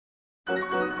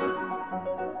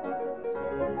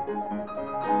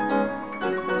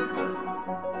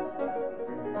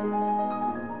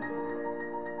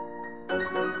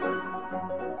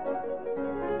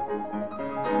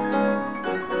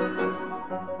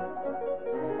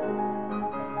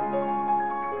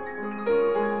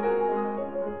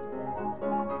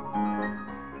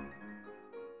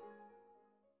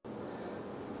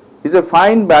It's a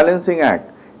fine balancing act.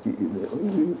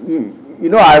 You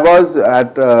know, I was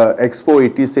at Expo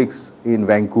 86 in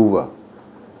Vancouver,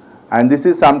 and this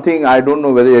is something, I don't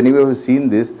know whether anyone has seen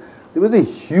this. There was a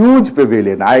huge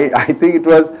pavilion. I think it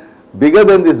was bigger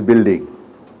than this building.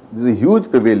 There's a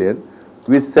huge pavilion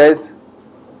which says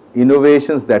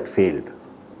innovations that failed.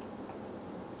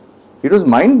 It was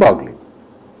mind-boggling.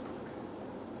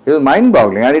 It was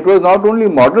mind-boggling, and it was not only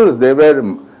models, there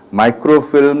were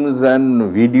microfilms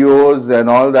and videos and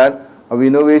all that of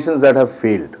innovations that have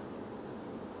failed.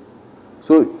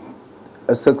 So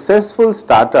a successful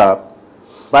startup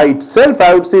by itself,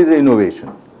 I would say, is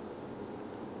innovation.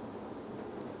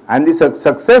 And the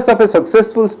success of a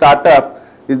successful startup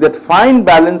is that fine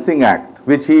balancing act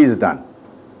which he has done.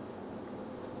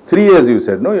 3 years you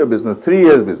said, no, your business, 3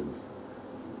 years business.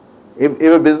 If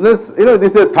a business, you know,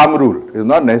 this is a thumb rule, it's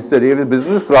not necessary. If a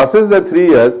business crosses the 3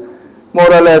 years,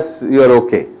 more or less you are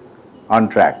okay, on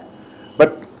track.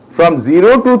 But from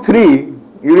 0 to 3, you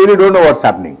really don't know what's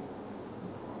happening.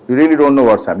 You really don't know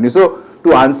what's happening. So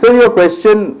to answer your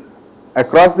question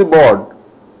across the board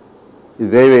is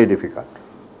very, very difficult.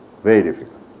 Very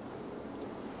difficult.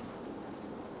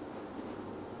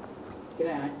 Can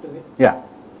I add to it? Yeah.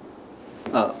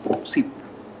 See,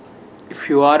 if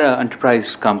you are an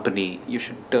enterprise company, you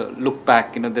should look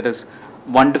back. You know, there is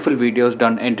wonderful videos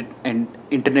done in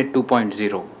Internet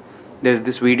 2.0. There's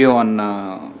this video on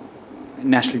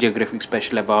National Geographic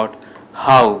Special about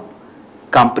how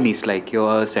companies like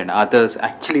yours and others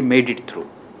actually made it through.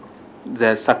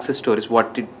 Their success stories,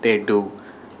 what did they do?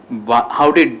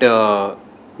 How did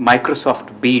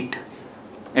Microsoft beat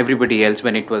everybody else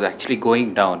when it was actually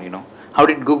going down, you know? How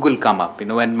did Google come up? You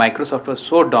know, when Microsoft was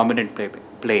so dominant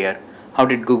player, how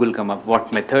did Google come up?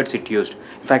 What methods it used?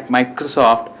 In fact,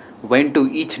 Microsoft went to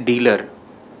each dealer.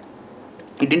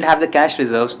 It didn't have the cash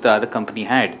reserves the other company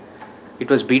had. It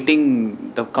was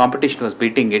beating, the competition was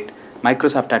beating it.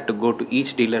 Microsoft had to go to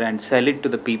each dealer and sell it to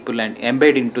the people and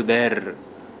embed into their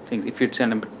things. If it's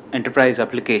an enterprise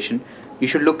application, you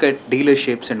should look at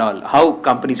dealerships and all, how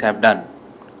companies have done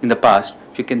in the past.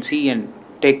 If you can see and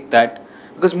take that,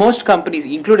 because most companies,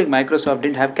 including Microsoft,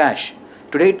 didn't have cash.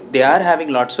 Today, they are having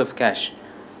lots of cash,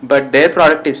 but their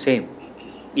product is same.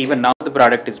 Even now, the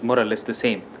product is more or less the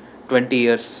same, 20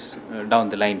 years down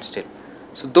the line still.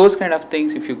 So those kind of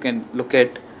things, if you can look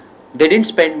at, they didn't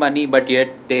spend money, but yet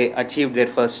they achieved their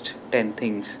first 10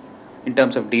 things in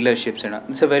terms of dealerships, and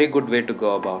it's a very good way to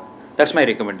go about. That's my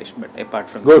recommendation, but apart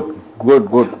from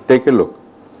Good. Take a look.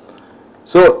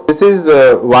 So this is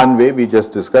one way we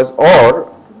just discussed, or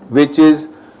which is,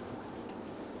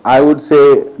 I would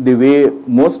say, the way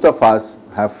most of us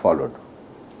have followed.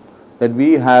 That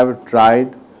we have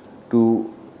tried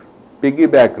to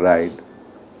piggyback ride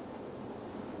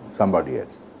somebody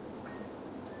else.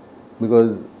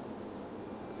 Because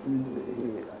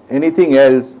anything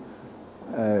else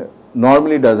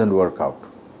normally doesn't work out.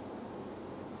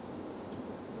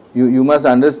 You must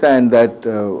understand that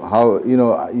how, you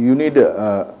know, you need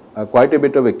quite a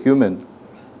bit of acumen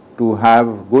to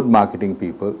have good marketing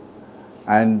people,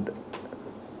 and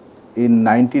in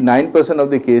 99%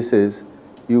 of the cases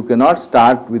you cannot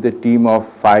start with a team of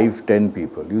 5-10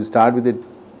 people. You start with a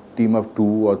team of 2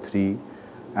 or 3,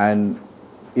 and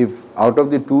if out of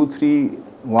the 2-3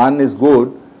 one is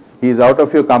good, he is out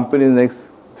of your company in the next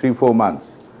 3-4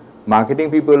 months. Marketing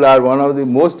people are one of the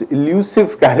most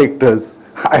elusive characters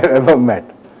I have ever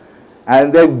met,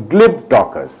 and they are glib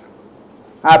talkers,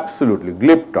 absolutely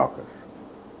glib talkers.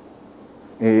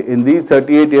 In these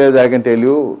 38 years, I can tell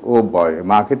you, oh boy, a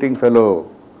marketing fellow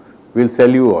will sell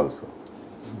you also.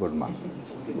 Good man.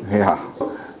 Yeah.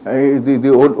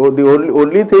 The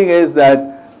only thing is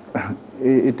that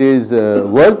it is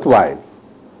worthwhile.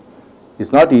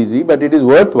 It's not easy, but it is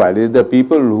worthwhile. It is the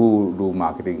people who do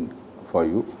marketing for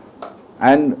you,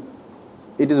 and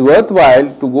it is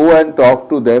worthwhile to go and talk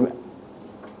to them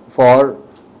for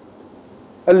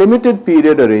a limited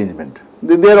period arrangement.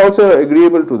 They are also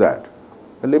agreeable to that,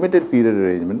 a limited period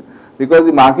arrangement, because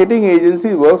the marketing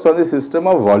agency works on the system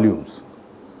of volumes.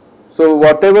 So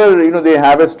whatever, you know, they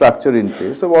have a structure in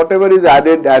place, so whatever is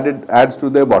added adds to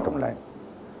their bottom line.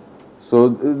 So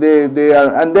they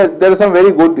are, and there are some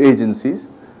very good agencies.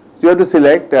 You have to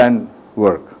select and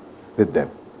work with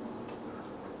them.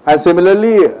 And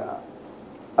similarly,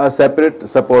 a separate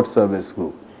support service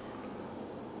group.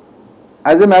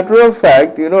 As a matter of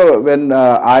fact, you know, when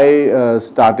I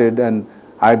started and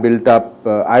I built up,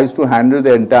 I used to handle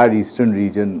the entire eastern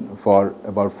region for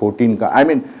about 14, I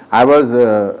mean, I was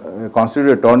a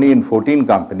constituted attorney in 14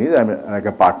 companies, I'm like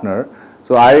a partner.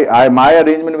 So my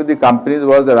arrangement with the companies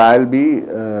was that I'll be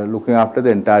looking after the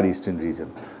entire eastern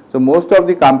region. So most of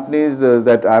the companies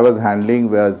that I was handling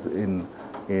was in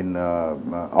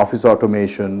office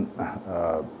automation,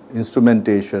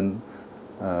 instrumentation,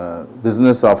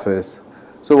 business office.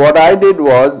 So what I did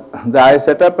was that I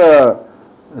set up a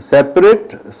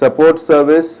separate support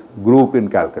service group in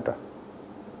Calcutta.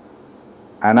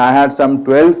 And I had some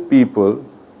 12 people,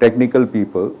 technical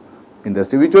people,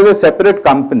 industry, which was a separate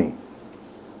company.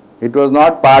 It was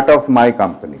not part of my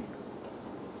company.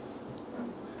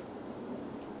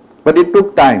 But it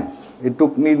took time. It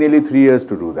took me nearly 3 years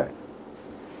to do that.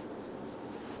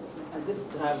 I just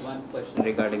have one question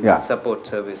regarding the support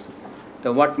service.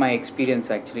 So what my experience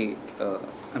actually,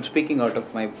 I'm speaking out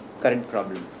of my current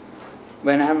problem.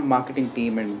 When I have a marketing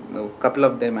team and a couple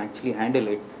of them actually handle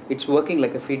it, it's working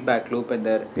like a feedback loop, and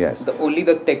only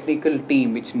the technical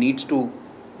team which needs to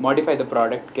modify the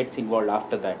product gets involved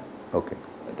after that. Okay.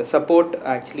 The support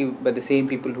actually by the same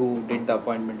people who did the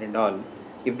appointment and all,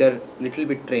 if they're little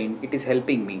bit trained, it is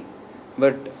helping me.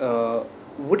 But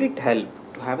would it help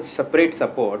to have a separate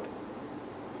support?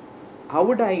 How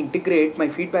would I integrate my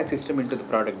feedback system into the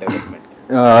product development?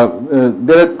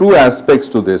 There are two aspects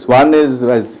to this. One is,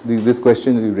 as this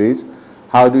question you raised,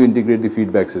 how do you integrate the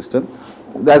feedback system?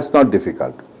 That's not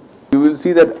difficult. You will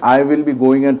see that I will be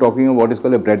going and talking about what is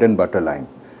called a bread and butter line.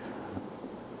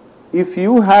 If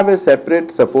you have a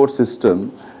separate support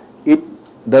system, it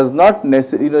does not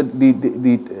necessarily,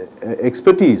 the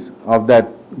expertise of that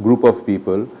group of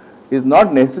people is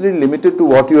not necessarily limited to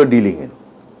what you are dealing in.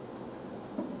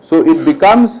 So it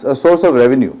becomes a source of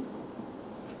revenue.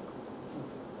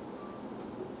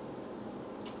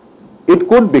 It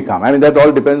could become, I mean, that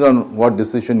all depends on what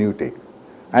decision you take.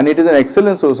 And it is an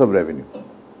excellent source of revenue.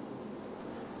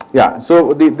 Yeah,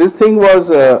 so this thing was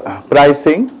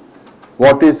pricing.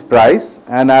 What is price?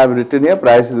 And I have written here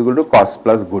price is equal to cost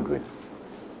plus goodwill.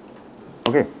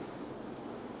 Okay.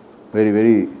 Very,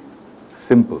 very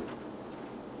simple.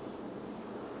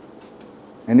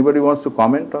 Anybody wants to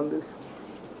comment on this?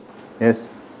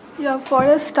 Yes. Yeah, for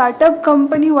a startup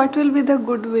company, what will be the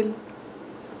goodwill?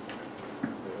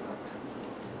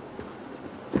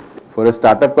 For a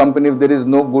startup company, if there is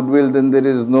no goodwill, then there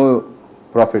is no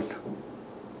profit.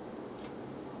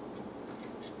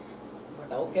 But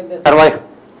how can they survive?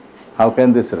 How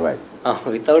can they survive?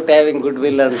 Without having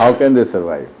goodwill and How can they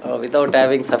survive? without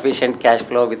having sufficient cash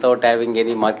flow, without having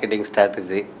any marketing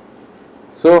strategy.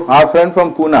 So, our friend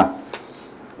from Pune,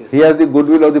 he has the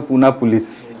goodwill of the Pune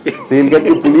police. So, he'll get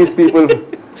the police people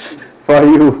for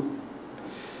you.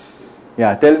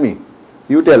 Yeah, tell me.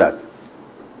 You tell us.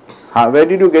 Where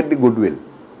did you get the goodwill?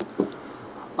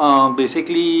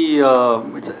 Basically,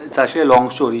 it's actually a long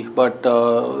story, but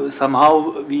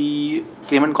somehow we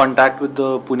came in contact with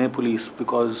the Pune police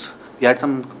because we had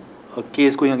some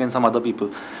case going against some other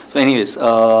people. So anyways,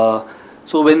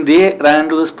 so when they ran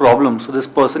into this problem, so this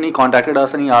person, he contacted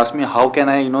us and he asked me how can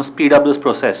I speed up this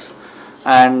process,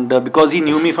 and because he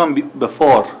knew me from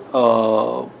before,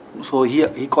 so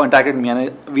he contacted me,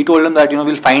 and we told him that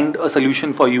we'll find a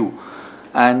solution for you.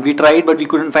 And we tried, but we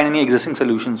couldn't find any existing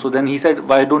solution. So then he said,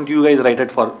 why don't you guys write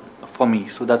it for me?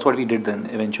 So that's what we did then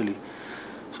eventually.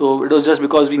 So it was just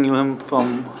because we knew him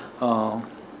from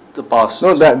the past.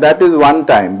 No, that is one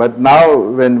time. But now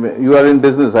when you are in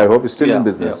business, I hope you're still in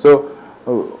business. Yeah.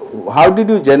 So how did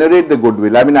you generate the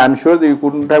goodwill? I mean, I'm sure that you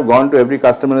couldn't have gone to every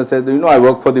customer and said, I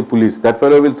work for the police. That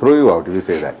fellow will throw you out if you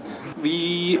say that.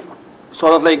 We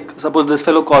sort of like, suppose this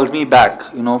fellow calls me back,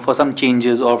 for some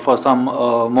changes or for some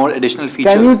more additional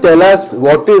features. Can you tell us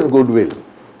what is goodwill?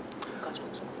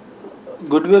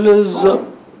 Goodwill is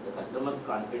Customer's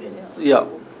confidence.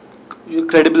 your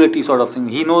credibility sort of thing.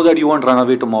 He knows that you won't run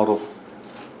away tomorrow.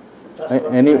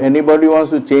 Anybody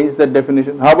wants to change that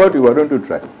definition? How about you? Why don't you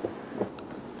try?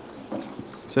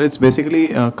 So it's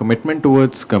basically a commitment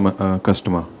towards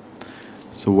customer.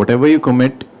 So whatever you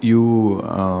commit,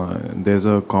 there's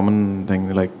a common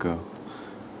thing like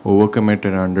overcommit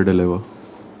and underdeliver.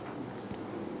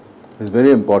 It's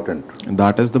very important. And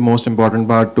that is the most important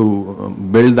part to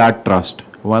build that trust.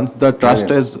 Once the trust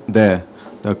is there,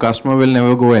 the customer will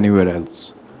never go anywhere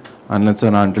else unless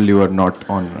and until you are not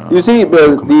on. You see,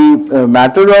 the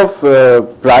matter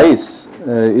of price,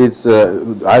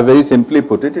 I very simply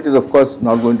put it, it is of course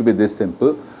not going to be this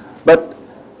simple, but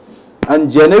on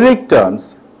generic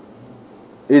terms,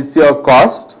 it's your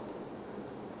cost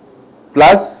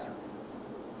plus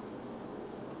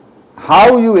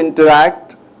how you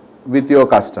interact with your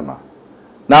customer.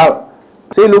 Now,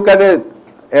 say look at an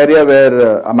area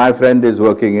where my friend is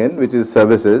working in, which is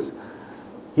services.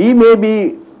 He may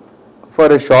be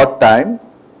for a short time,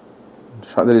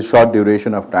 there is short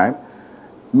duration of time,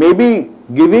 maybe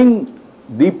giving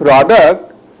the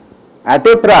product at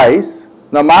a price,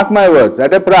 now mark my words,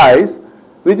 at a price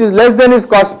which is less than his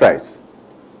cost price.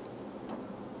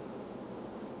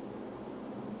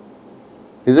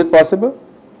 Is it possible?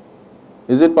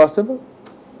 Is it possible?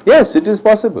 Yes, it is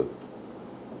possible.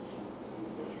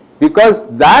 Because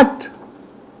that,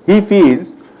 he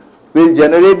feels, will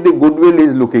generate the goodwill he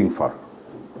is looking for.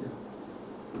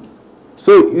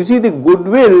 So, you see, the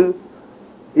goodwill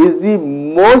is the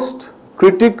most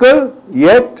critical,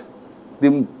 yet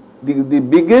the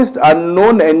biggest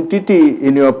unknown entity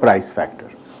in your price factor.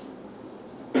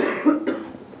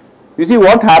 You see,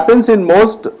 what happens in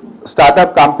most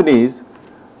startup companies,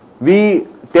 we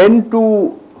tend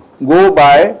to go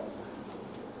by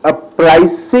a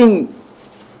pricing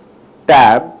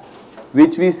tab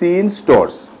which we see in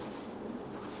stores.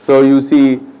 So you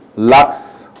see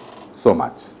Lux so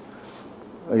much,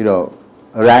 you know,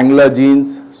 Wrangler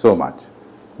jeans so much,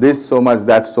 this so much,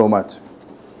 that so much.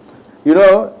 You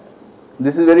know,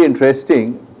 this is very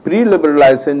interesting.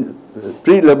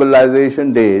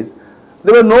 Pre-liberalization days,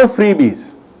 there were no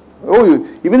freebies. Oh,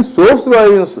 even soaps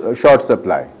were in short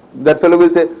supply. That fellow will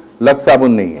say, Lux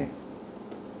sabun nahi hai.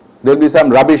 There will be some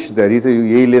rubbish there. He says,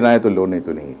 yehi lena hai to lo, nahi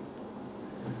to nahi.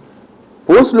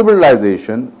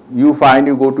 Post-liberalization, you find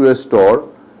you go to a store,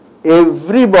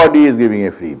 everybody is giving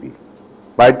a freebie.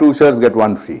 Buy 2 shirts, get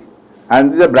 1 free.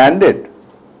 And these are branded.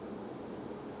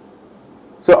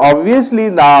 So obviously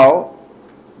now,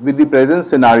 with the present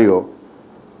scenario,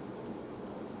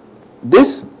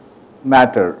 this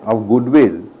matter of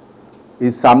goodwill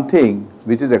is something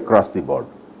which is across the board.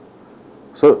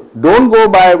 So don't go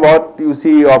by what you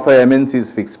see of a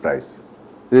MNC's fixed price.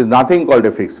 There is nothing called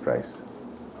a fixed price.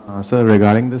 Sir,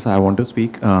 regarding this, I want to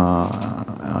speak.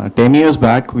 10 years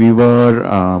back, we were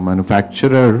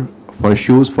manufacturer for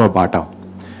shoes for Bata.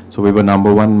 So we were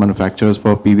 #1 manufacturers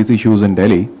for PVC shoes in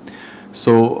Delhi.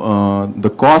 So the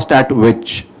cost at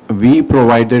which we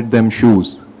provided them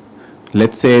shoes,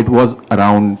 let's say it was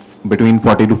around between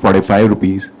 40 to 45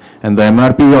 rupees. And the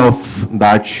MRP of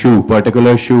that shoe,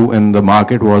 particular shoe in the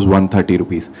market was 130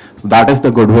 rupees. So that is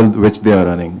the goodwill which they are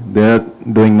earning. They are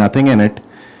doing nothing in it,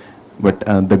 but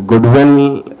the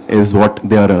goodwill is what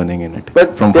they are earning in it.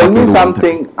 But from tell me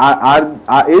something,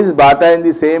 is Bata in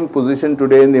the same position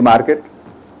today in the market?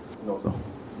 No, sir.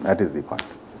 That is the point.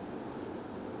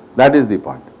 That is the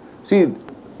point. See,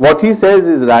 what he says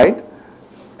is right.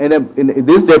 In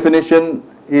this definition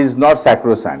is not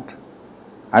sacrosanct.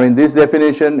 I mean, this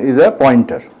definition is a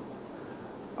pointer.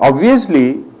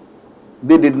 Obviously,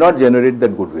 they did not generate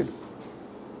that goodwill.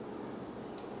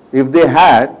 If they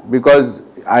had, because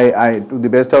to the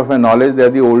best of my knowledge, they are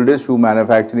the oldest shoe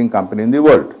manufacturing company in the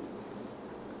world.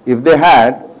 If they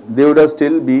had, they would have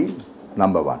still be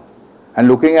 #1. And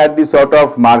looking at the sort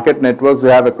of market networks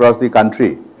they have across the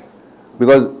country,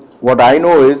 because what I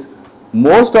know is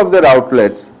most of their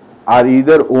outlets are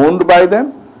either owned by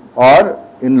them or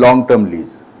in long-term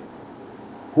lease.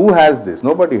 Who has this?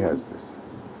 Nobody has this.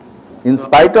 In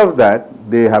spite of that,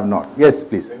 they have not. Yes,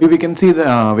 please. We can see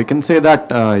we can say that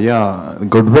yeah,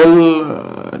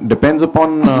 goodwill depends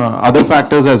upon other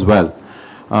factors as well.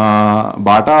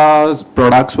 Bata's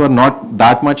products were not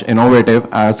that much innovative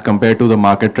as compared to the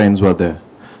market trends were there.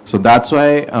 So that's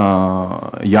why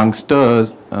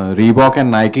youngsters, Reebok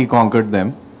and Nike conquered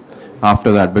them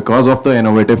after that because of the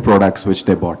innovative products which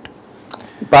they bought.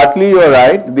 Partly you are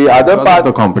right. The other Because part, of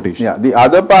the competition. Yeah, the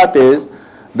other part is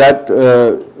that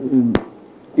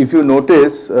if you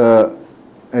notice,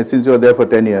 since you are there for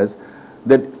 10 years,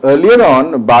 that earlier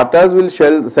on, Batas will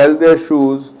sell their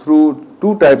shoes through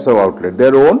 2 types of outlet,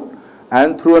 their own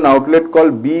and through an outlet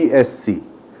called BSC,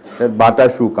 that Bata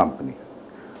Shoe Company.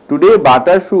 Today,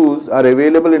 Bata shoes are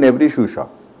available in every shoe shop.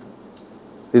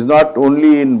 It's not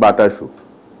only in Bata shoe.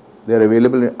 They are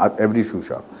available in every shoe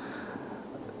shop.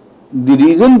 The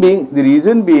reason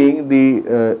being,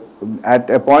 at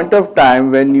a point of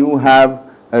time when you have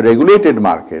a regulated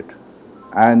market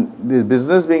and the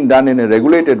business being done in a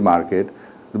regulated market,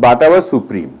 the Bata was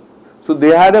supreme. So they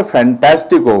had a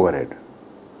fantastic overhead.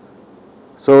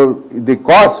 So the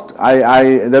cost,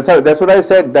 that's what I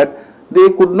said, that they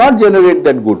could not generate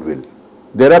that goodwill.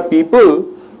 There are people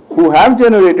who have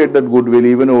generated that goodwill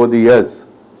even over the years,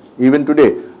 even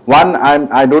today. One,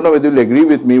 I don't know whether you'll agree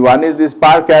with me, one is this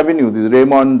Park Avenue, this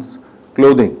Raymond's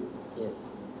clothing. Yes.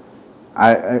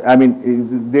 I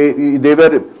mean, they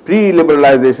were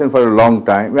pre-liberalization for a long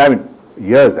time, I mean,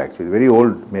 years actually, very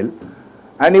old mill.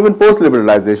 And even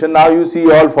post-liberalization, now you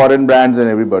see all foreign brands and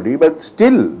everybody, but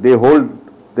still they hold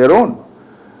their own.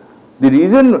 The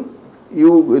reason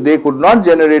they could not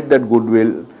generate that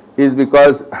goodwill is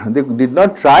because they did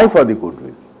not try for the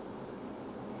goodwill.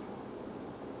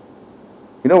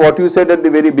 You know what you said at the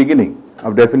very beginning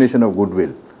of definition of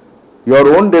goodwill.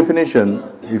 Your own definition,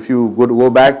 if you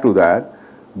go back to that,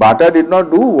 Bata did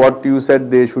not do what you said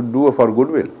they should do for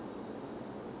goodwill.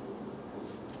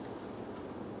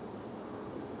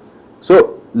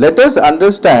 So let us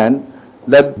understand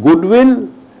that goodwill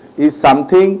is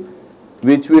something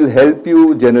which will help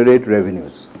you generate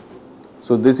revenues.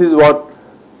 So this is what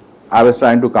I was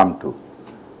trying to come to.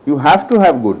 You have to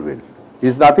have goodwill.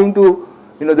 It's nothing to,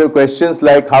 there are questions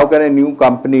like how can a new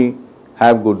company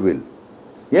have goodwill?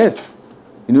 Yes,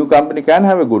 a new company can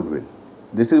have a goodwill.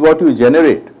 This is what you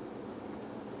generate.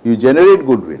 You generate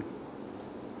goodwill.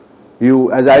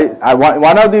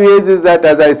 One of the ways is that,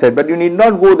 as I said, but you need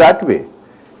not go that way.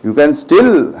 You can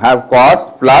still have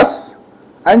cost plus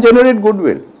and generate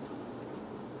goodwill.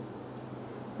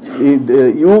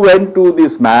 You went to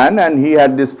this man and he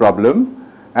had this problem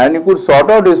and you could sort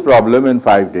out his problem in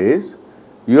 5 days.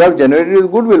 You have generated his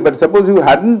goodwill, but suppose you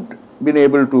hadn't been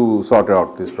able to sort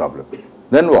out this problem.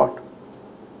 Then what?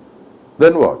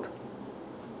 Then what?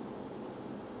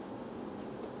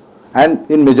 And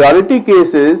in majority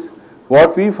cases,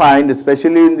 what we find,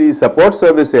 especially in the support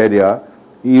service area,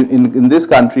 in this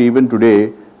country even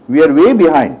today, we are way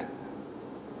behind.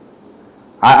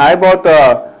 I bought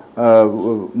a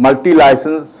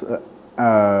multi-license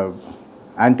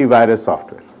antivirus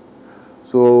software.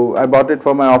 So I bought it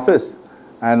for my office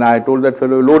and I told that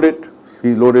fellow, load it.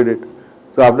 He loaded it.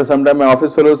 So after some time my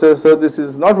office fellow says, sir, this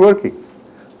is not working.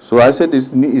 So I said,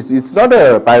 it's not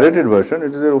a pirated version,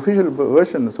 it is an official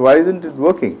version, so why isn't it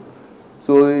working?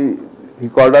 So he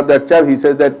called up that chap, he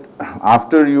said that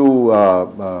after you,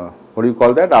 what do you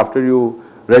call that, after you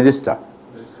register.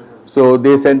 So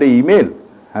they sent an email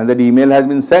and that email has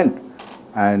been sent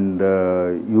and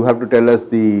you have to tell us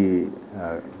the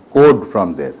code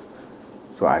from there.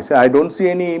 So I said, I don't see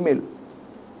any email.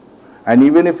 And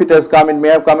even if it has come, it may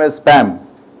have come as spam.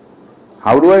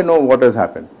 How do I know what has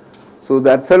happened? So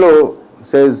that fellow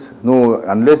says, no,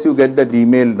 unless you get that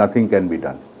email, nothing can be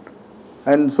done.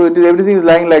 And so everything is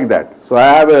lying like that. So I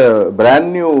have a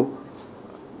brand new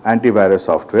antivirus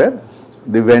software.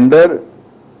 The vendor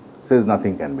says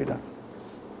nothing can be done.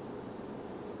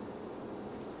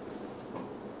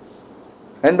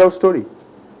 End of story.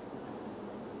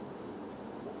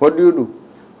 What do you do?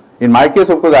 In my case,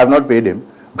 of course, I have not paid him.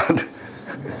 But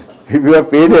if you have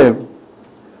paid him,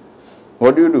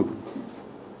 what do you do?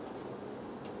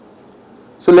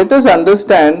 So let us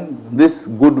understand this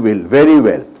goodwill very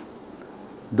well.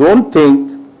 Don't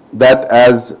think that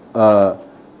as a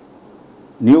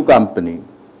new company,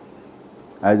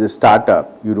 as a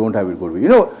startup, you don't have a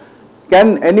goodwill.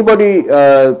 Can anybody,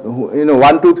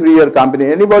 1, 2, 3 year company,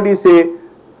 anybody say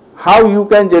how you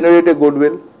can generate a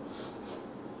goodwill?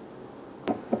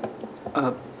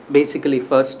 Basically,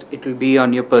 first it will be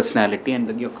on your personality and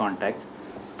then your contacts.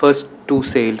 First 2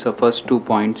 sales or first 2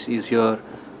 points is your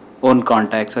own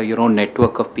contacts or your own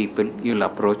network of people you'll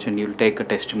approach and you'll take a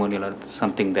testimonial or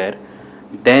something there.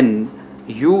 Then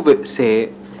you will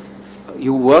say,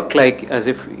 you work like as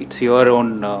if it's your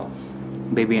own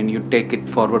baby and you take it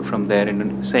forward from there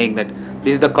and saying that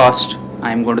this is the cost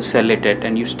I'm going to sell it at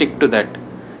and you stick to that.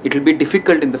 It will be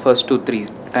difficult in the first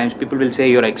 2-3 times. People will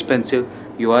say you're expensive,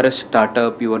 you are a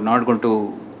startup, you are not going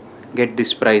to get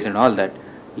this price and all that.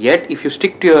 Yet if you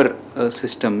stick to your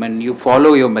system and you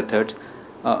follow your methods,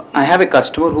 I have a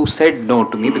customer who said no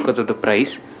to me because of the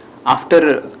price.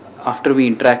 After we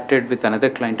interacted with another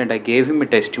client and I gave him a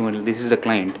testimonial, this is the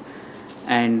client,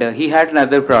 and he had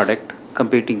another product,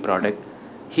 competing product.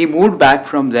 He moved back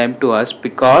from them to us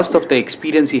because of the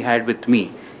experience he had with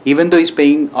me, even though he's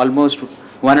paying almost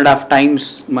 1.5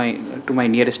 times to my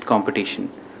nearest competition.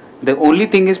 The only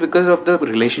thing is because of the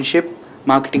relationship,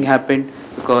 marketing happened,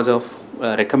 because of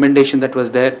recommendation that was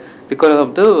there, because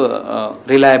of the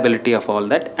reliability of all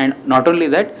that. And not only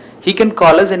that, he can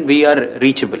call us and we are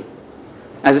reachable.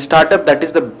 As a startup, that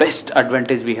is the best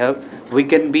advantage we have. We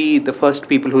can be the first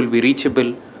people who will be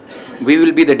reachable. We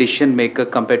will be the decision maker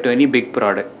compared to any big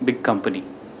company.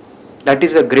 That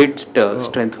is a great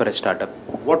strength for a startup.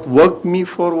 What worked me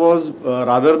for was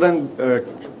rather than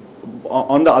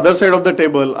on the other side of the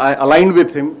table, I aligned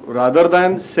with him. Rather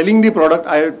than selling the product,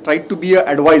 I tried to be an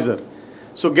advisor.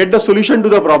 So get the solution to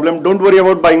the problem. Don't worry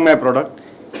about buying my product.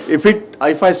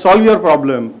 If I solve your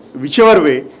problem, whichever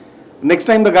way, next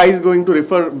time the guy is going to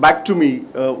refer back to me,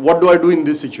 what do I do in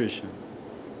this situation?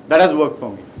 That has worked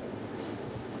for me.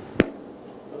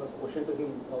 Question to him,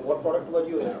 what product were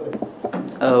you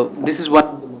referring? This is one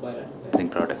of the mobile advertising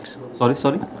products.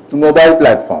 Sorry? Mobile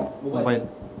platform. Mobile.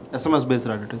 SMS based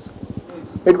advertising.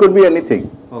 It could be anything.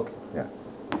 Okay. Yeah.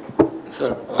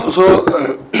 Sir, also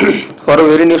for a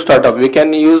very new startup, we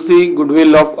can use the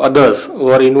goodwill of others who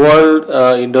are involved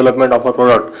in development of a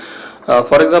product.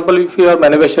 For example, if we are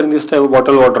manufacturing this type of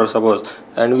bottled water, suppose,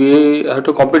 and we have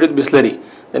to compete with Bisleri,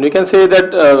 then we can say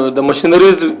that the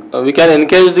machineries, we can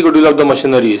encourage the goodwill of the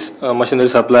machineries, machinery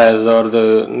suppliers or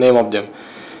the name of them.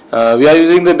 We are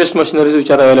using the best machineries which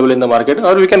are available in the market,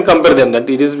 or we can compare them that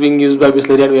it is being used by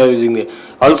Bisleri and we are using it.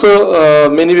 Also,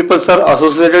 many people are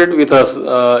associated with us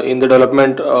in the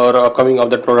development or upcoming of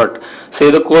that product.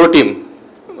 Say the core team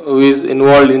who is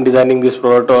involved in designing this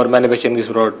product or manufacturing this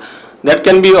product. That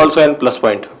can be also a plus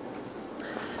point.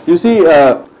 You see,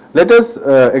 let us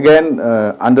again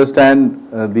understand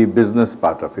the business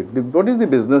part of it. What is the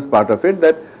business part of it?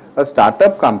 That a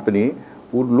startup company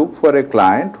would look for a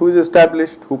client who is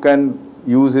established, who can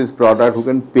use his product, who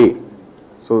can pay.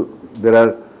 So there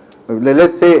are,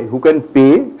 let's say, who can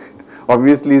pay.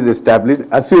 Obviously, is established.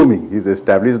 Assuming he's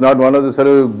established, not one of those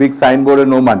fellow big signboard and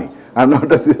no money. I'm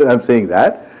not. I'm saying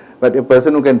that, but a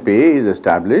person who can pay is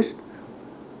established,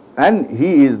 and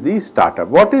he is the startup.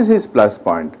 What is his plus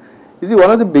point? You see,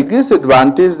 one of the biggest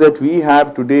advantages that we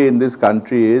have today in this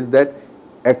country is that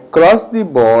across the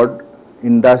board,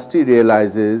 industry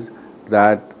realizes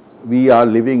that we are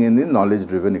living in the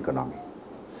knowledge-driven economy.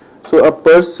 So a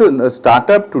person, a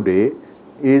startup today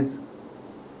is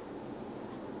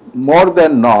more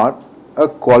than not a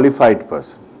qualified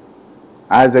person,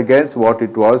 as against what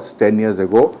it was 10 years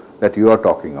ago that you are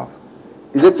talking of.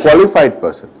 Is a qualified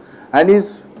person and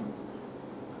is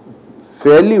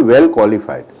fairly well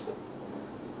qualified.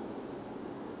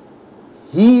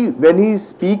 When he is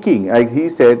speaking, like he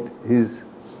said, his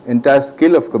entire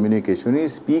skill of communication, he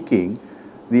is speaking,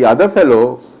 the other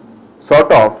fellow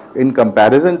sort of in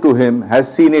comparison to him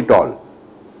has seen it all.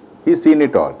 He's seen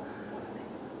it all.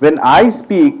 When I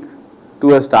speak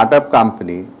to a startup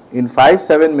company, in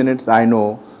 5-7 minutes I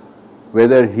know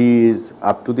whether he is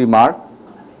up to the mark.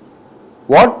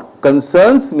 What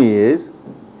concerns me is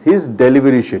his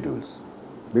delivery schedules.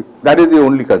 That is the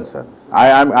only concern.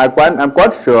 I'm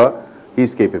quite sure he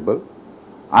is capable.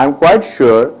 I'm quite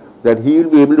sure that he will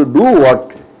be able to do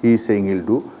what he is saying he'll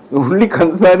do. The only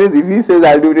concern is if he says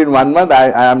I'll do it in 1 month,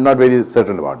 I am not very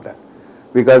certain about that.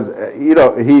 Because,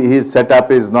 his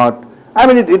setup is not,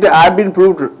 I've been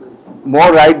proved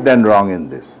more right than wrong in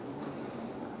this.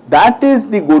 That is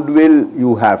the goodwill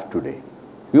you have today.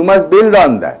 You must build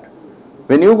on that.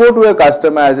 When you go to a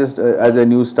customer as a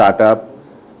new startup,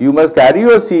 you must carry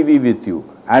your CV with you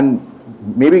and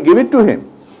maybe give it to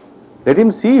him. Let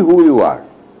him see who you are.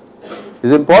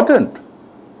 It's important.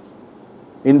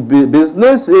 In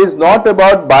business is not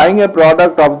about buying a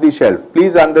product off the shelf.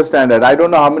 Please understand that. I don't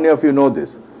know how many of you know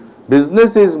this.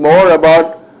 Business is more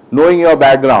about knowing your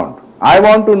background. I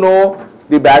want to know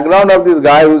the background of this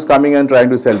guy who's coming and trying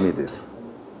to sell me this.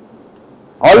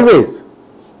 Always.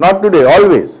 Not today,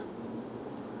 always.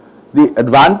 The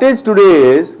advantage today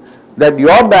is that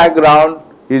your background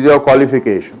is your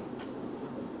qualification.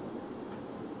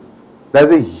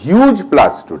 That's a huge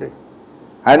plus today.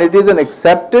 And it is an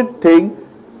accepted thing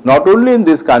not only in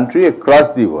this country,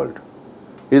 across the world.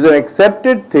 It is an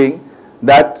accepted thing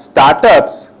that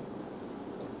startups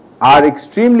are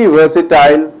extremely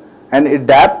versatile and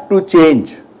adapt to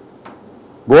change,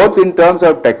 both in terms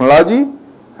of technology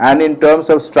and in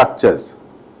terms of structures,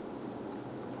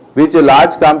 which a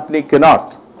large company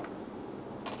cannot.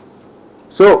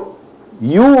 So,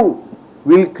 you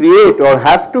will create or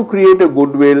have to create a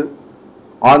goodwill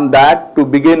on that to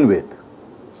begin with.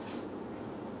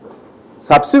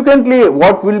 Subsequently,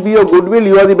 what will be your goodwill,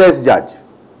 you are the best judge.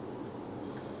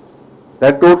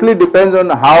 That totally depends on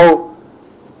how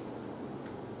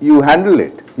you handle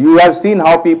it. You have seen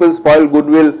how people spoil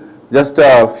goodwill just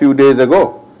a few days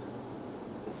ago.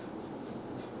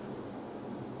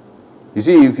 You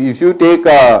see, if you take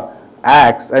an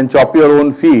axe and chop your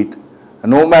own feet,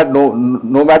 no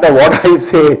matter what I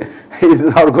say, it's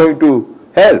not going to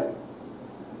help.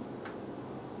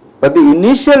 But the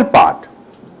initial part,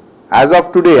 as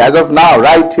of today, as of now,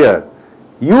 right here,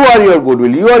 you are your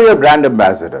goodwill, you are your brand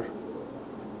ambassador.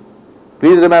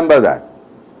 Please remember that.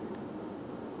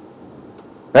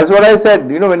 That's what I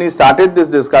said, when we started this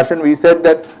discussion, we said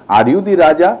that, are you the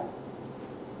Raja?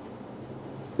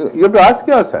 You have to ask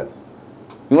yourself.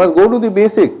 You must go to the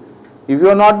basic. If you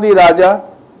are not the Raja,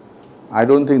 I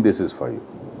don't think this is for you.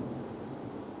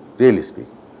 really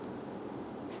speaking.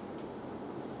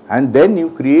 And then you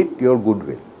create your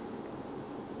goodwill.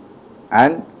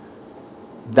 And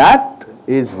that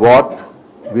is what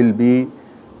will be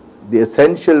the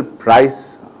essential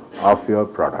price of your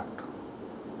product.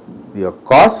 Your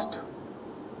cost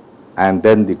and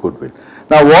then the goodwill.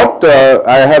 Now what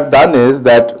I have done is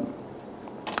that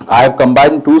I have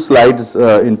combined two slides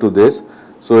into this.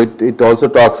 So it also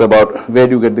talks about where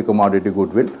you get the commodity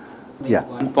goodwill. Yeah.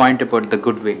 One point about the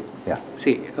goodwill. Yeah.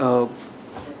 See,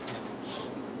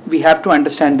 we have to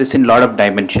understand this in a lot of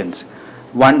dimensions.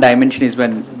 One dimension is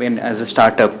when as a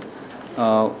startup,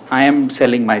 I am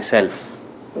selling myself.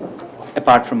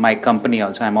 Apart from my company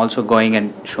also, I am also going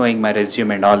and showing my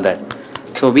resume and all that.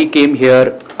 So we came here,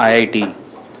 IIT.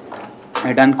 I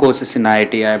have done courses in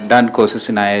IIT, I have done courses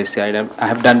in IISc, I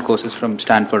have done courses from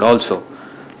Stanford also.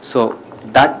 So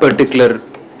that particular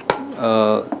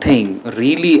thing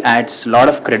really adds a lot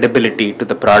of credibility to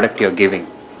the product you're giving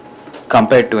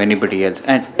compared to anybody else.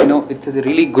 And you know, it's a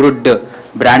really good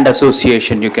brand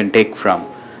association you can take from.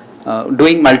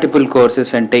 Doing multiple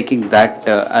courses and taking that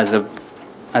as a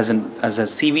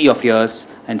CV of yours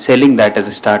and selling that as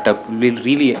a startup will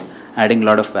really adding a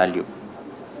lot of value.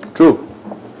 True,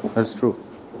 that's true.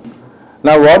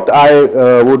 Now what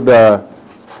I would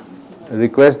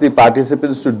request the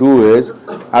participants to do is,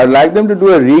 I would like them to do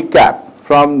a recap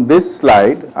from this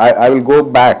slide. I will go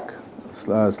back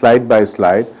slide by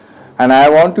slide, and I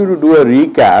want you to do a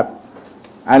recap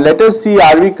and let us see,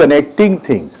 are we connecting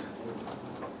things?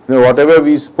 You know, whatever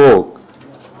we spoke,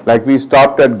 like we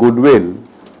stopped at goodwill,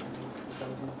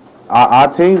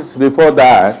 are things before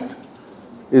that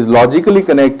is logically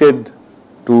connected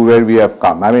to where we have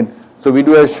come. I mean, so we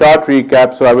do a short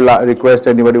recap, so I will request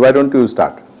anybody, why don't you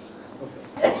start?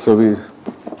 So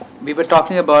we were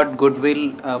talking about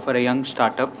goodwill for a young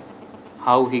startup,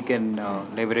 how he can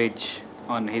leverage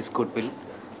on his goodwill.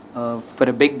 For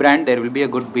a big brand, there will be a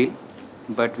goodwill,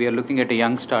 but we are looking at a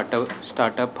young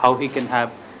startup, how he can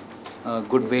have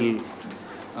goodwill,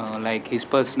 like his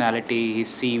personality, his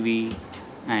CV,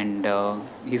 and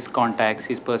his contacts,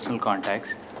 his personal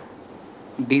contacts.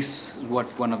 This is what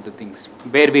one of the things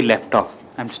where we left off.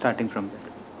 I'm starting from there.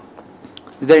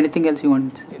 Is there anything else you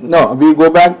want to say? No, we go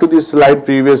back to the slide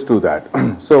previous to that.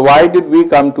 So why did we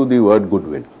come to the word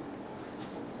goodwill?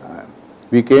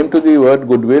 We came to the word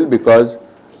goodwill because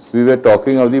we were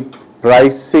talking of the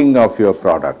pricing of your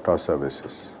product or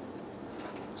services.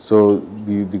 So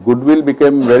the goodwill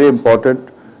became very important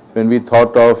when we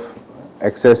thought of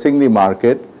accessing the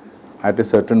market at a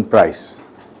certain price.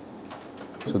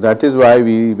 So that is why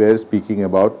we were speaking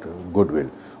about goodwill.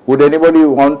 Would anybody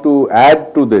want to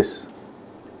add to this?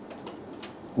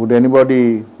 Would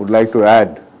anybody would like to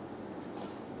add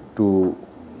to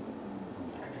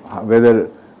whether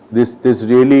this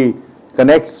really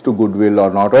connects to goodwill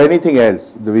or not, or anything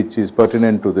else which is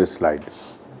pertinent to this slide?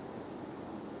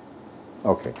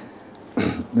 Okay.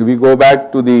 We go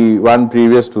back to the one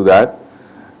previous to that.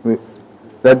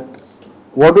 That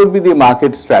what would be the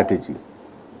market strategy?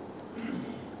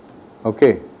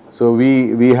 Okay, so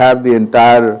we have the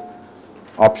entire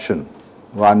option.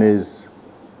 One is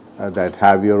that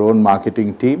have your own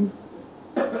marketing team,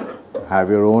 have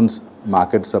your own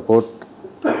market support,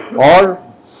 or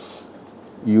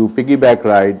you piggyback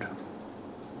ride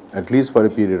at least for a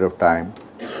period of time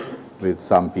with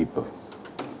some people.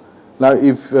 Now,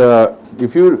 if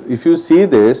you see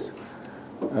this,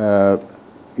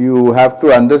 you have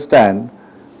to understand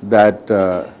that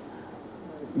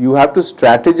you have to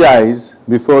strategize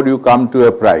before you come to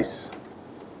a price.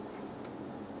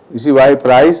 You see why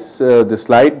price, the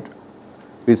slide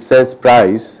which says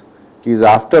price is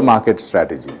after market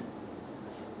strategy,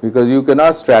 because you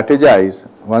cannot strategize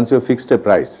once you have fixed a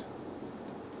price.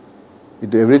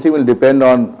 Everything will depend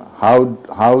on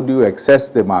how do you access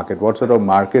the market, what sort of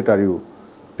market are you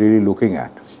really looking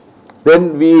at.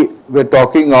 Then we were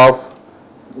talking of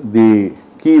the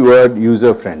keyword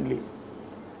user friendly.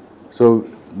 So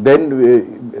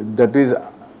then that is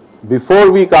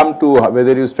before we come to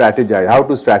whether you strategize, how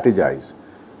to strategize.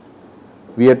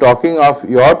 We are talking of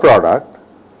your product,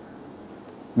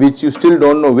 which you still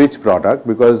don't know which product,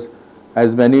 because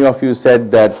as many of you said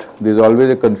that there's always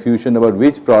a confusion about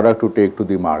which product to take to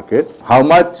the market. How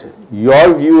much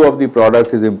your view of the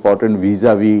product is important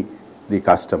vis-a-vis the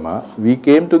customer. We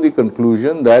came to the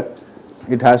conclusion that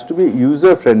it has to be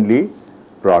user-friendly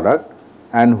product,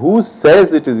 and who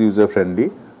says it is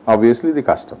user-friendly? Obviously the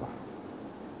customer.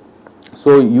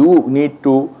 So you need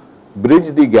to bridge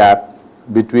the gap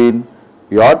between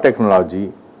your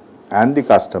technology and the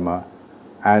customer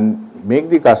and make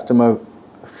the customer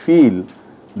feel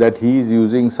that he is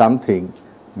using something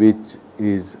which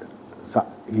is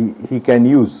he can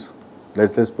use.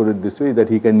 Let's put it this way, that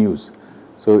he can use.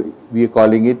 So we are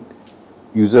calling it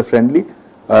user friendly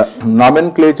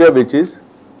nomenclature, which is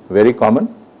very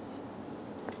common.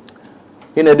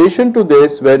 In addition to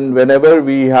this, whenever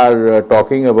we are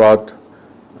talking about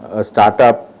a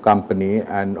startup company,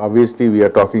 and obviously we are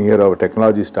talking here of a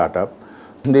technology startup,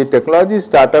 the technology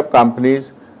startup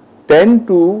companies tend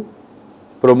to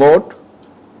promote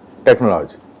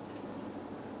technology.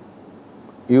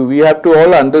 We have to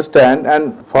all understand,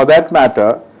 and for that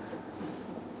matter,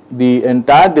 the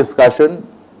entire discussion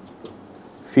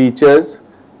features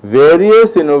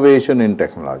various innovation in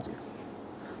technology.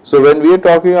 So when we are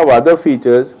talking of other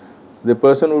features, the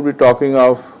person would be talking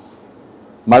of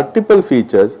multiple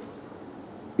features,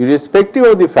 irrespective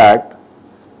of the fact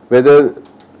whether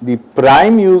the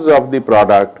prime use of the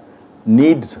product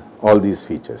needs all these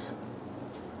features.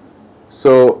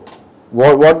 So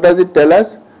what does it tell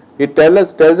us? It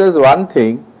tells us one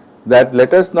thing, that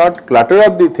let us not clutter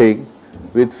up the thing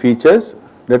with features.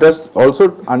 Let us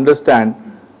also understand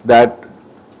that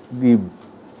the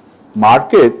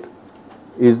market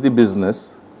is the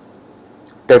business.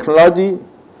 Technology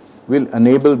will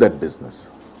enable that business.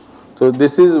 So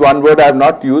this is one word I have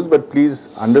not used, but please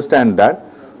understand that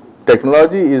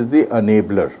technology is the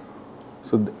enabler.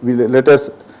 So let us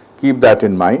keep that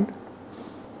in mind.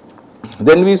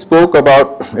 Then we spoke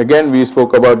about, again we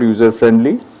spoke about user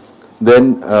friendly.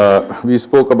 Then we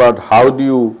spoke about how do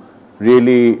you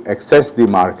really access the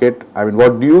market. I mean,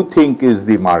 what do you think is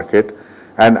the market,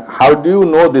 and how do you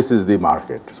know this is the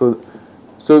market? So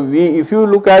if you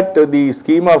look at the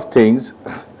scheme of things,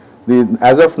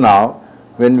 as of now,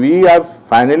 when we have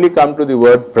finally come to the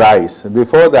word price,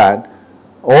 before that,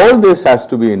 all this has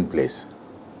to be in place.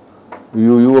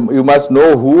 You must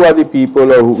know who are the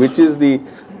people, or which is the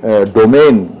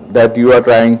domain that you are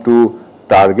trying to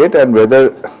target, and whether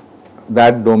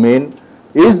that domain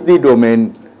is the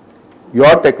domain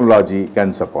your technology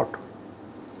can support.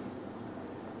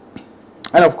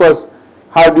 And of course,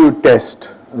 how do you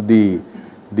test the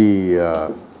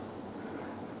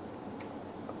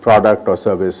product or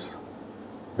service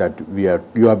that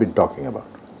you have been talking about?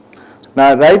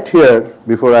 Now, right here,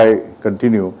 before I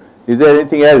continue, is there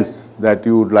anything else that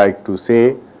you would like to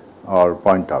say or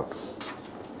point out?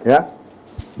 Yeah?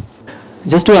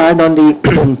 Just to add on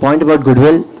the point about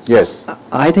goodwill. Yes.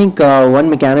 I think one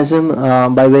mechanism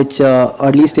by which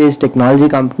early stage technology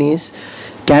companies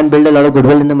can build a lot of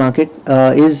goodwill in the market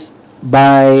is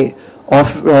by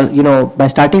by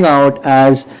starting out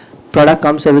as product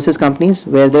cum services companies,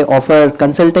 where they offer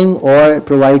consulting or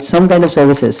provide some kind of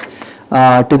services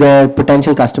to their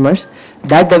potential customers.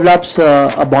 That develops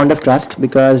a bond of trust,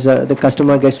 because the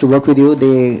customer gets to work with you.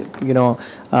 They,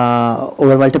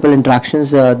 over multiple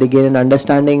interactions, they gain an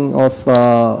understanding of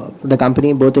the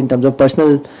company, both in terms of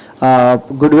personal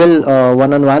goodwill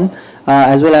one-on-one,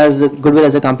 as well as goodwill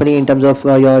as a company in terms of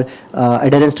your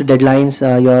adherence to deadlines,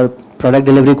 your product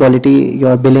delivery quality,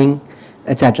 your billing,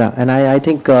 etc. And I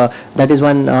think that is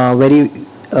one very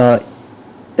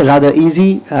rather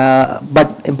easy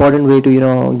but important way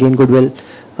to gain goodwill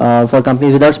for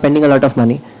companies without spending a lot of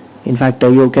money. In fact,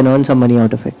 you can earn some money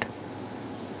out of it.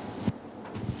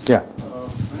 Yeah.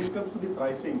 When it comes to the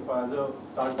pricing, as a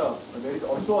startup, there is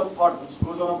also a thought which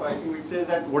goes on a pricing, which says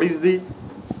that what is the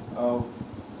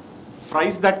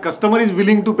price that customer is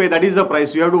willing to pay, that is the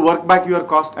price. You have to work back your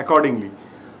cost accordingly.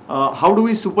 How do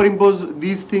we superimpose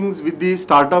these things with the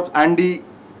startups and the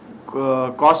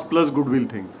cost plus goodwill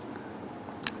thing?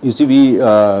 You see,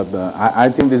 I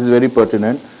think this is very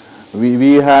pertinent.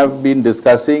 We have been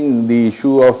discussing the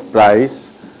issue of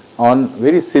price on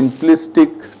very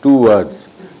simplistic two words,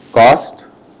 cost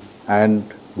and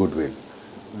goodwill.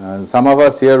 Some of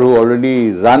us here who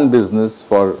already run business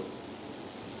for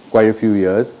quite a few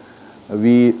years,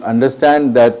 we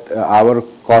understand that our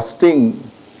costing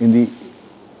in the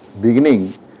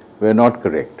beginning were not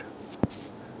correct.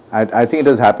 I think it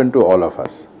has happened to all of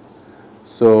us.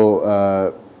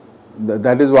 So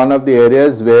that is one of the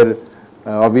areas where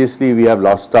obviously we have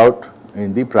lost out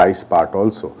in the price part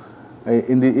also,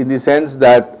 in the sense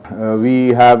that we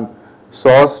have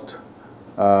sourced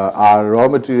our raw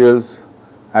materials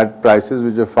at prices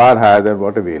which are far higher than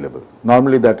what available.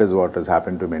 Normally that is what has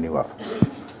happened to many of us.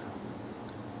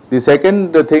 The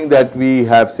second thing that we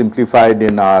have simplified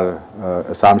in our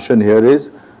assumption here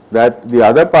is that the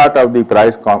other part of the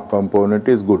price component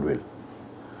is goodwill.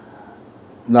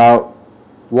 Now,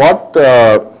 what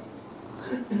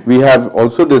we have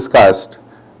also discussed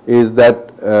is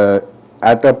that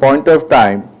at a point of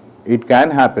time, it can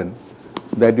happen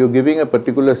that you're giving a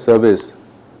particular service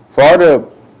for a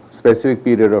specific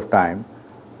period of time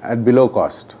at below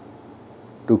cost.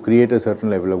 to create a certain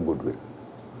level of goodwill.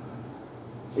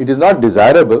 It is not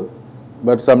desirable,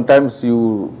 but sometimes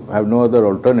you have no other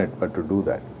alternate but to do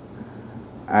that.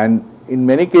 And in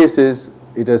many cases,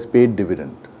 it has paid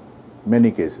dividend,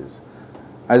 many cases.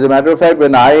 As a matter of fact,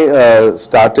 when I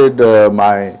started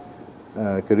my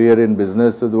career in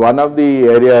business, one of the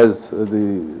areas,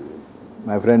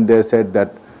 my friend there said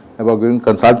that about giving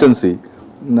consultancy,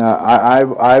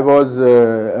 I was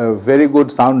a very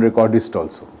good sound recordist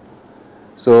also.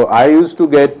 So I used to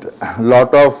get a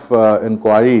lot of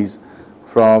inquiries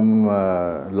from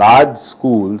large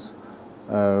schools,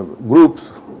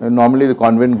 groups, normally the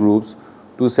convent groups,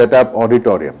 to set up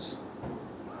auditoriums.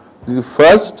 The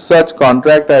first such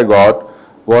contract I got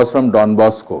was from Don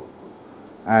Bosco,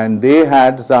 and they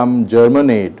had some German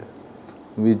aid,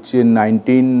 which in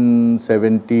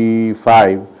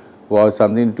 1975 was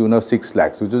something to the tune of 6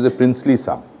 lakhs, which was a princely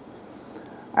sum.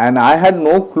 And I had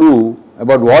no clue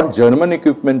about what German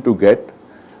equipment to get,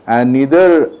 and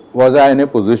neither was I in a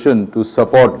position to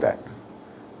support that.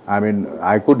 I mean,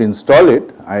 I could install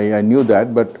it, I knew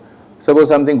that, but suppose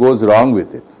something goes wrong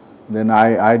with it, then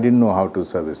I didn't know how to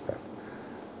service that.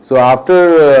 So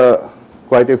after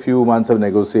quite a few months of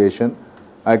negotiation,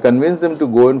 I convinced them to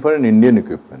go in for an Indian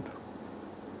equipment.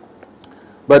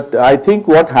 But I think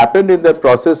what happened in that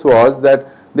process was that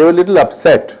they were a little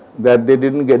upset that they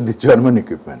didn't get the German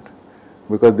equipment,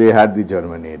 because they had the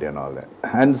German aid and all that.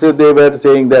 And so they were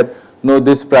saying that, no,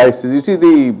 this price is, you see,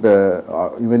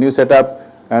 when you set up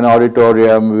an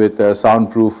auditorium with a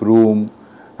soundproof room,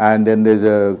 and then there's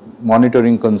a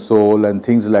monitoring console and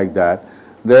things like that,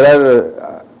 there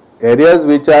are areas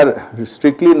which are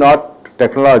strictly not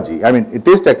technology. I mean, it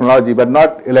is technology, but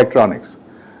not electronics.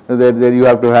 There you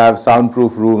have to have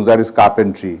soundproof rooms, that is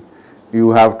carpentry.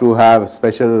 You have to have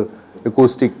special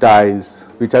acoustic tiles,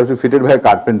 which have to be fitted by a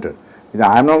carpenter.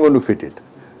 I'm not going to fit it.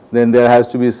 Then there has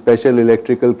to be special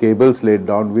electrical cables laid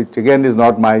down, which again is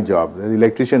not my job. The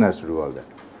electrician has to do all that.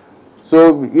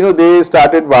 So, they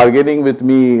started bargaining with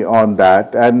me on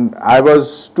that, and I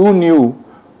was too new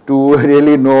to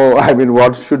really know, I mean,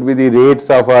 what should be the rates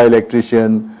of an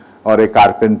electrician or a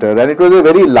carpenter, and it was a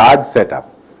very large setup.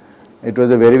 It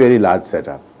was a very, very large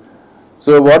setup.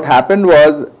 So what happened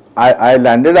was, I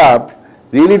landed up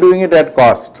really doing it at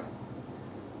cost.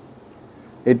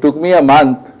 It took me a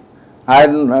month. I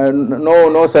had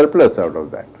no surplus out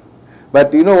of that.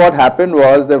 But what happened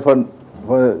was that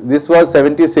this was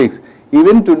 76.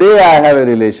 Even today I have a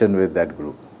relation with that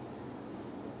group.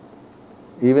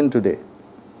 Even today.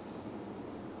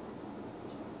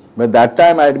 But that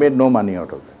time I had made no money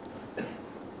out of that.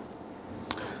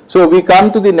 So we come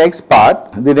to the next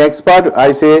part. The next part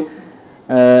I say,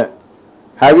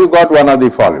 have you got one of the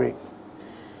following?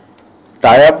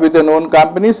 Tie up with a known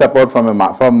company, support from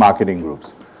marketing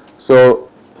groups. So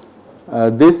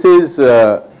this is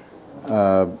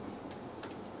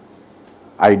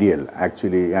ideal,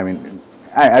 actually. I mean,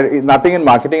 nothing in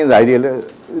marketing is ideal.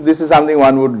 This is something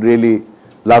one would really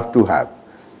love to have.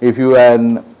 If you are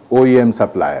an OEM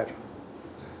supplier,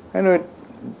 it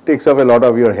takes off a lot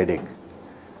of your headache.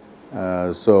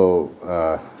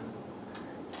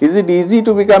 Is it easy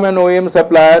to become an OEM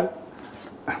supplier?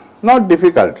 Not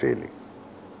difficult, really.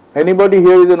 Anybody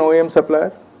here is an OEM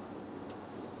supplier?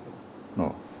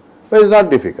 No. But it's not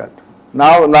difficult.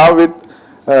 Now with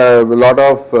a lot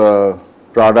of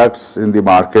products in the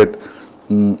market,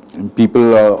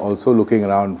 people are also looking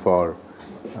around for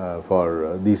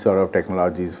these sort of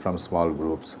technologies from small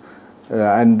groups.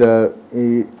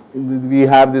 We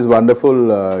have this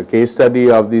wonderful case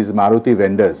study of these Maruti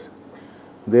vendors.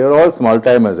 They are all small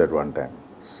timers at one time.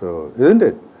 So, isn't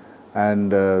it?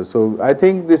 And so I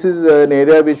think this is an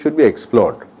area which should be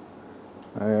explored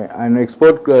and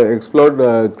explored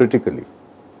critically,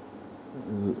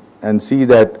 and see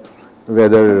that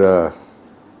whether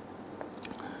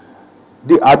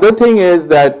the other thing is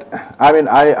that, I mean,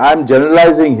 I'm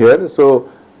generalizing here, so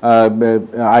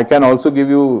I can also give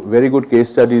you very good case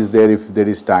studies there if there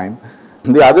is time.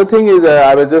 The other thing is,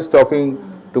 I was just talking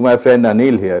to my friend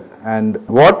Anil here, and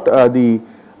what the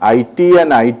IT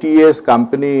and ITS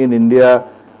company in India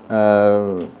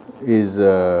is,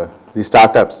 the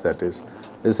startups that is,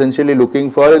 essentially looking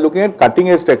at cutting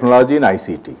edge technology in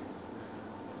ICT.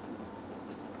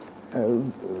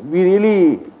 We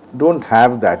really don't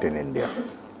have that in India.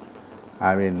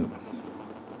 I mean,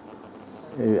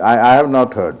 I have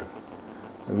not heard.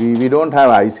 We don't have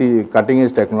cutting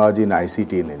edge technology in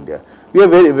ICT in India. We are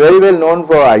very, very well known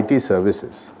for IT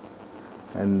services,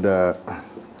 and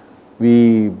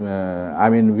we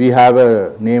have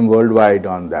a name worldwide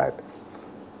on that.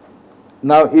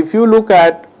 Now, if you look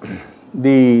at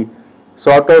the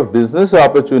sort of business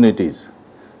opportunities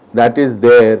that is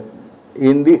there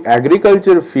in the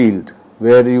agriculture field,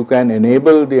 where you can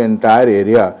enable the entire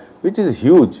area, which is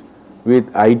huge,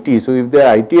 with IT. So if there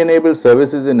are IT enabled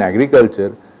services in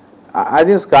agriculture, I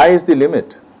think sky is the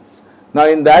limit. Now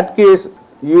in that case,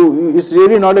 it's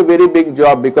really not a very big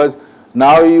job, because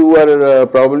now you are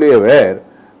probably aware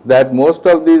that most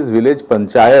of these village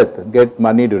panchayat get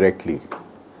money directly.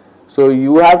 So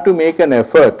you have to make an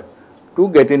effort to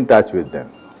get in touch with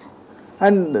them.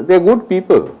 And they are good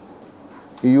people.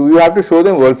 You have to show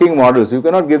them working models. You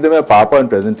cannot give them a PowerPoint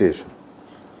presentation.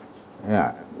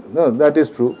 Yeah, no, that is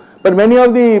true. But many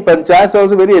of the panchayats are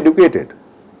also very educated.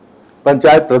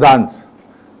 Panchayat pradhans,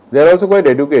 they are also quite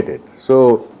educated.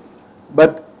 So,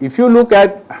 but if you look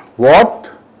at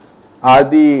what are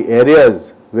the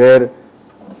areas where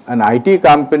an IT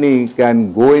company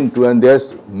can go into, and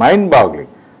there's mind-boggling.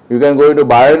 You can go into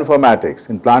bioinformatics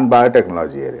in plant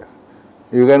biotechnology area.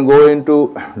 You can go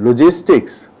into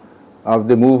logistics of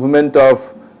the movement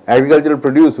of agricultural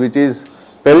produce, which is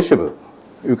perishable.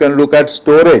 You can look at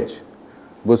storage,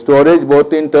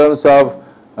 both in terms of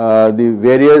the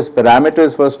various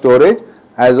parameters for storage,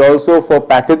 as also for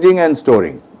packaging and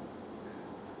storing.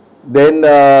 Then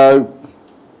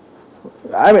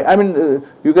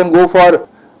you can go for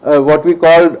what we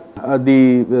call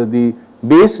the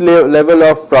base level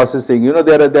of processing. You know,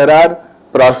 there are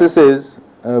processes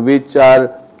which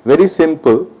are very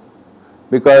simple,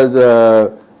 because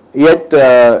yet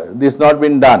this not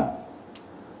been done.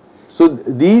 So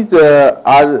these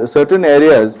are certain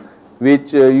areas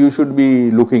which you should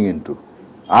be looking into.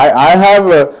 I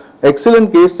have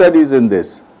excellent case studies in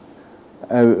this.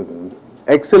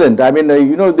 Excellent. I mean,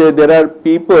 you know, there are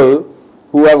people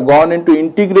who have gone into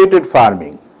integrated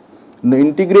farming. The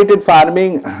integrated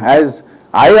farming, as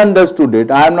I understood it,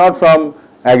 I am not from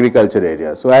agriculture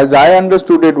area. So as I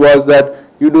understood it was that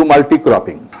you do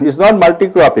multi-cropping. It's not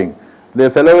multi-cropping. The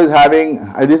fellow is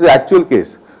having, this is actual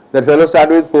case. That fellow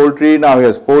started with poultry, now he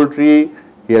has poultry,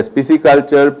 he has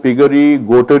pisciculture, piggery,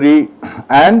 goatery,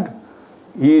 and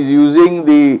he is using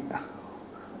the,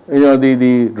 you know,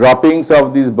 the droppings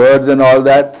of these birds and all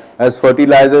that as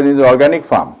fertilizer in his organic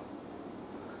farm.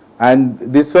 And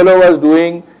this fellow was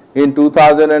doing, in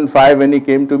 2005 when he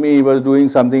came to me, he was doing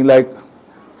something like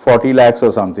 40 lakhs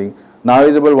or something. Now he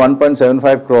is about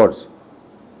 1.75 crores.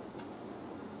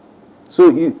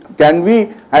 So can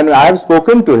we, and I have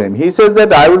spoken to him, he says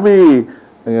that I would be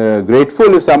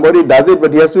grateful if somebody does it,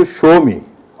 but he has to show me,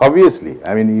 obviously.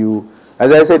 I mean, you,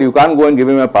 as I said, you can't go and give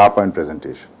him a PowerPoint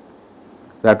presentation.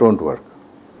 That won't work.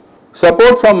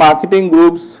 Support from marketing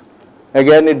groups,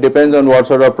 again it depends on what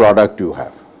sort of product you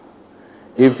have.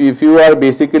 If you are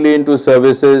basically into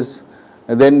services,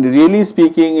 then really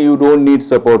speaking you don't need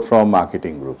support from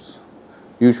marketing groups.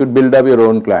 You should build up your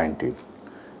own clientele.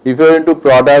 If you are into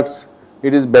products,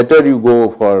 it is better you go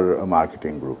for a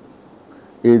marketing group.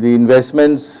 The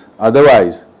investments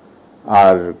otherwise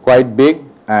are quite big,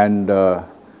 and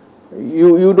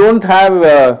you don't have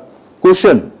a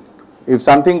cushion. If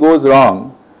something goes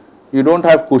wrong, you don't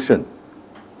have cushion.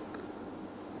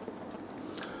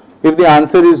 If the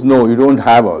answer is no, you don't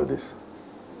have all this,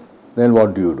 then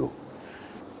what do you do?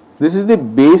 This is the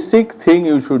basic thing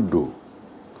you should do.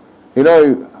 You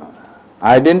know,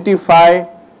 identify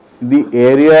the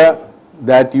area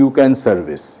that you can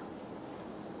service.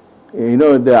 You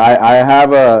know, I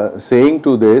have a saying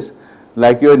to this,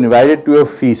 like you are invited to a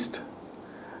feast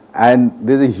and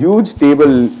there is a huge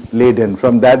table laden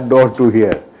from that door to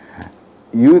here.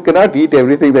 You cannot eat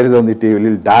everything that is on the table,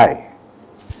 you will die.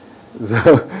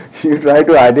 So you try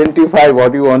to identify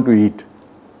what you want to eat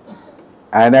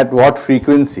and at what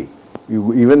frequency.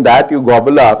 Even that you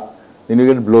gobble up, then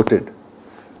you get bloated.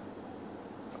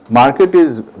 Market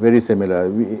is very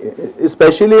similar,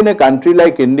 especially in a country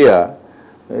like India.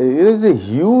 It is a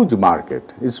huge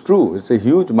market. It's true, it's a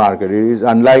huge market. It is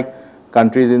unlike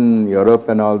countries in Europe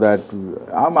and all that.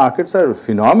 Our markets are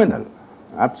phenomenal,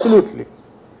 absolutely.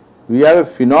 We have a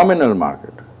phenomenal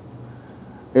market.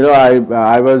 You know,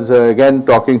 I was again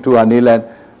talking to Anil and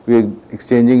we were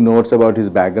exchanging notes about his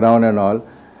background and all.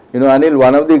 You know, Anil,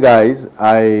 one of the guys,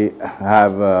 I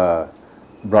have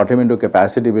brought him into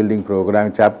capacity building program,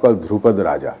 a chap called Dhrupad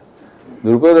Raja.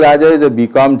 Dhrupad Raja is a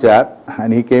BCom chap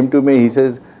and he came to me, he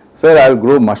says, sir, I'll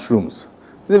grow mushrooms.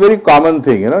 It's a very common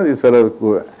thing, you know, this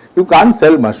fellow, you can't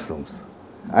sell mushrooms.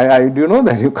 Do you know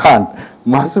that? You can't.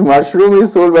 Mushroom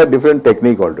is sold by a different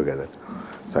technique altogether.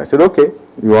 So I said, okay,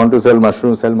 you want to sell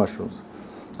mushrooms, sell mushrooms.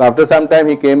 So after some time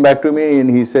he came back to me and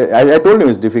he said, I told him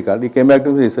it's difficult. He came back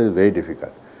to me, he said, it's very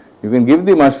difficult. You can give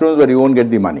the mushrooms but you won't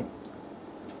get the money.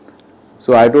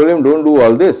 So I told him, don't do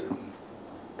all this.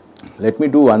 Let me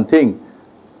do one thing.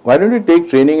 why don't you take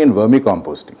training in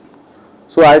vermicomposting?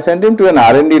 So I sent him to an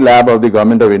R&D lab of the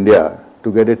Government of India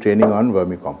to get a training on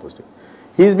vermicomposting.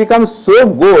 He's become so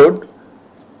good,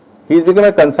 he's become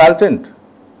a consultant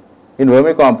in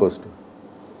vermicomposting.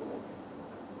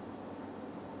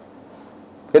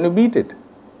 Can you beat it?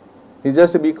 He's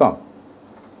just a BCom.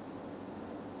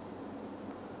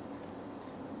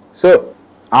 So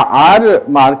our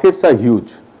markets are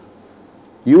huge.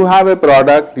 You have a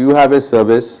product, you have a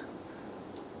service.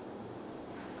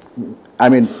 I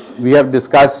mean, we have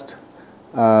discussed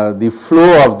the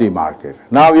flow of the market.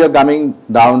 Now we are coming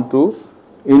down to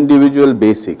individual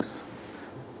basics.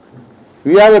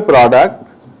 We have a product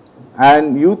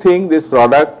and you think this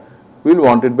product will be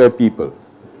wanted by people.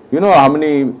 You know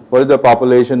what is the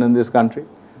population in this country?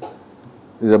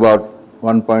 It's about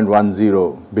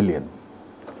 1.10 billion.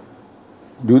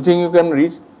 Do you think you can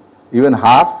reach even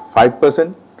half,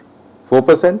 5%,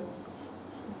 4%?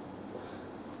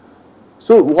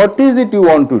 So what is it you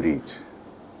want to reach?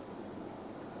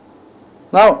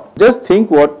 Now just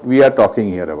think what we are talking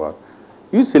here about.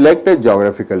 You select a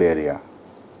geographical area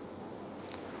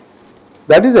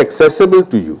that is accessible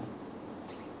to you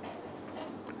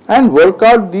and work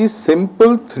out these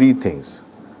simple three things: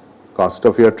 cost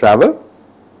of your travel,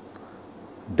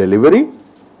 delivery,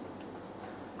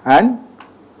 and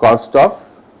cost of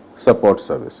support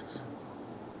services.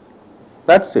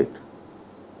 That's it.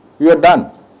 You are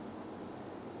done.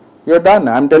 You are done.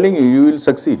 I am telling you, you will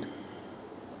succeed.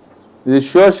 This is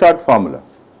a sure shot formula.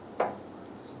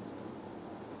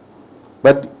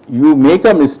 But you make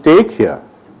a mistake here.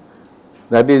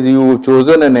 That is, you have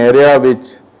chosen an area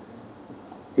which,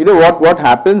 you know what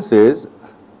happens is,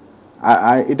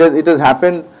 it has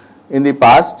happened in the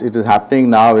past, it is happening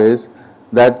now, is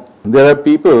that there are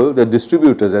people, the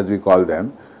distributors as we call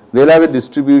them, they'll have a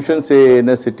distribution, say in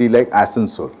a city like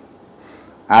Asansol.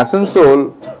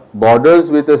 Asansol borders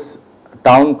with a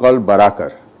town called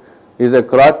Barakar, is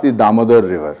across the Damodar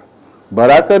river.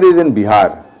 Barakar is in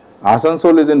Bihar,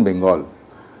 Asansol is in Bengal.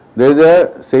 There is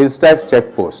a sales tax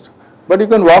check post, but you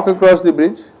can walk across the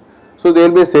bridge, so there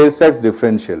will be a sales tax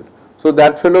differential. So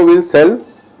that fellow will sell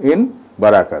in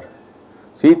Barakar.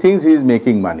 So he thinks he is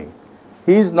making money.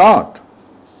 He is not.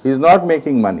 He is not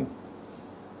making money.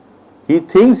 He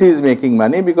thinks he is making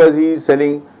money because he is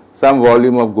selling some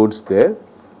volume of goods there.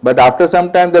 But after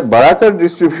some time, that Barakar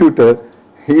distributor,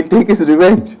 he will take his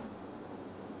revenge.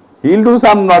 He will do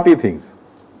some naughty things.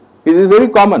 It is very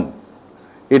common.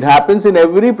 It happens in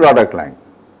every product line.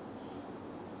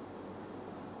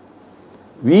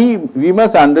 We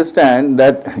must understand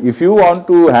that if you want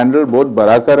to handle both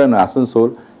Barakar and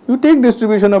Asansol, you take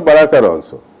distribution of Barakar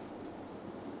also.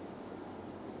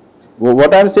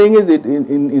 What I am saying is that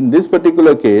in this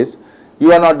particular case,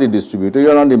 you are not the distributor,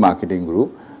 you are not the marketing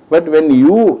group. But when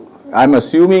I am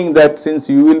assuming that since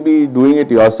you will be doing it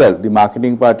yourself, the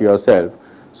marketing part yourself,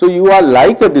 so you are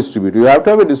like a distributor, you have to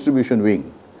have a distribution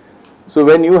wing. So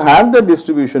when you have the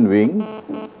distribution wing,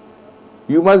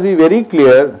 you must be very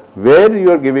clear where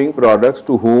you are giving products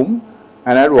to whom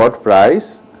and at what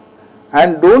price,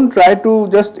 and don't try to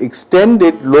just extend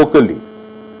it locally,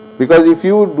 because if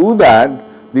you do that,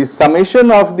 the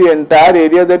summation of the entire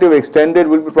area that you have extended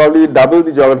will be probably double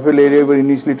the geographical area you were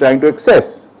initially trying to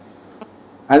access,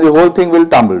 and the whole thing will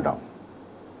tumble down.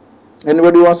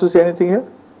 Anybody wants to say anything here?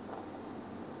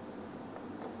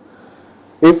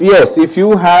 If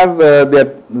you have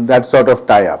that sort of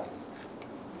tie-up,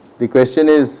 the question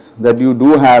is that you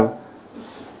do have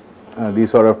the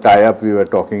sort of tie-up we were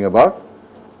talking about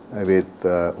with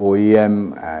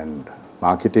OEM and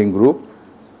marketing group,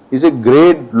 is a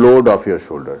great load off your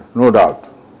shoulder, no doubt.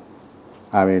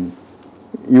 I mean,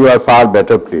 you are far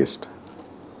better placed.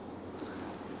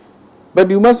 But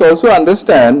you must also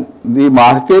understand the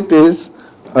market is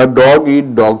a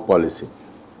dog-eat-dog policy.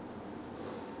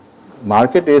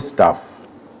 Market is tough.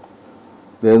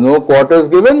 There are no quarters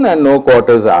given and no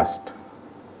quarters asked.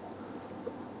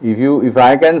 If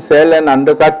I can sell and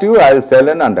undercut you, I will sell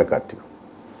and undercut you.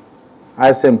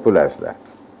 As simple as that.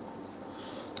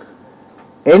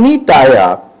 Any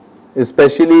tie-up,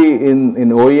 especially in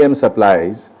OEM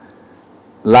supplies,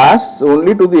 lasts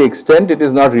only to the extent it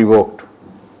is not revoked.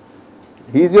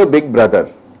 He is your big brother.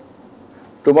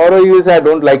 Tomorrow you will say, I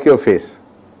don't like your face.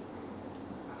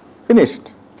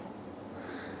 Finished.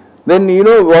 Then you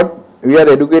know what, we are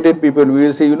educated people, we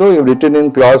will say, you know, you have written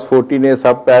in clause 14a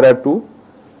subpara 2.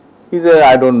 He says,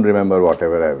 I don't remember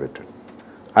whatever I have written.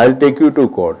 I will take you to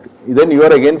court. Then you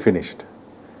are again finished.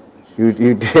 You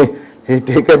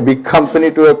take a big company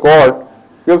to a court,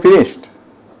 you are finished.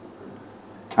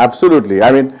 Absolutely.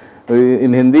 I mean,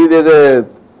 in Hindi there is a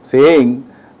saying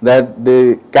that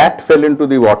the cat fell into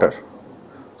the water.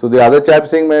 So the other chap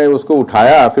saying, मैं उसको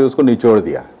उठाया फिर उसको निचोड़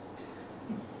दिया.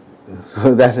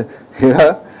 So that, you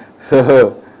know,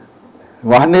 so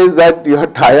one is that your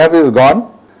tie-up is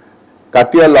gone,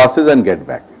 cut your losses and get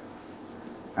back.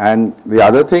 And the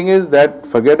other thing is that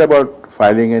forget about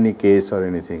filing any case or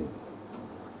anything.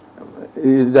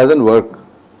 It doesn't work.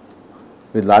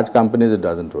 With large companies, it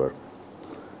doesn't work.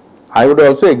 I would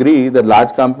also agree that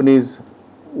large companies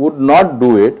would not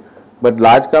do it, but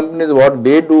large companies, what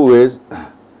they do is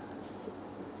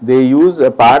they use a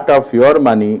part of your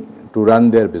money to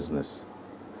run their business.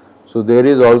 So there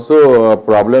is also a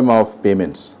problem of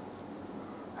payments,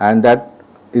 and that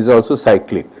is also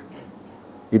cyclic.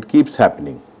 It keeps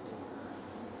happening.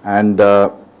 And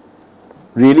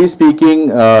really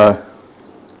speaking,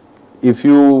 if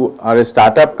you are a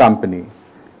startup company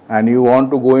and you want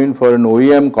to go in for an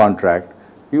OEM contract,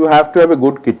 you have to have a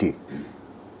good kitty.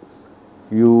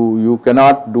 You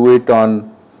cannot do it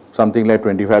on something like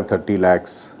 25-30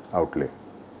 lakhs outlay.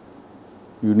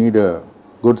 You need a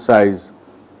good size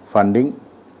funding,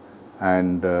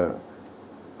 and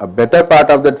a better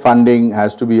part of that funding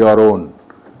has to be your own,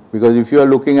 because if you are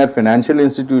looking at financial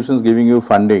institutions giving you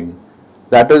funding,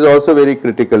 that is also a very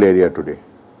critical area today,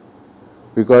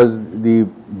 because the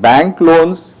bank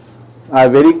loans are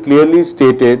very clearly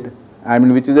stated, I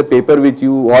mean, which is a paper which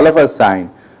all of us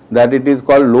sign, that it is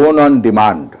called loan on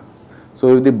demand.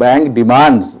 So if the bank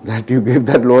demands that you give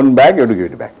that loan back, you have to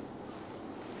give it back.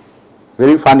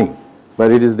 Very funny,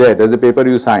 but it is there. There's a paper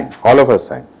you sign, all of us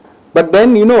sign. But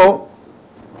then, you know,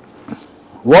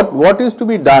 what is to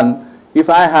be done if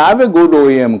I have a good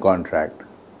OEM contract?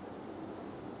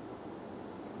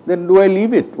 Then do I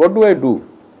leave it? What do I do?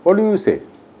 What do you say?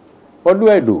 What do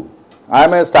I do? I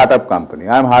am a startup company.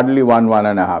 I am hardly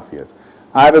 1.5 years.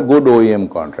 I have a good OEM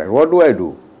contract. What do I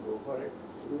do? Go for it.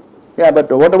 Yeah,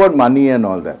 but what about money and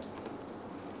all that?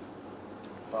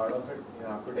 Part of it, you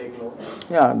have to take loans.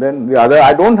 Yeah, then the other,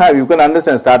 I don't have, you can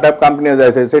understand, startup company, as I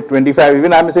said, say 25,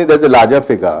 even I am saying there's a larger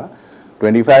figure,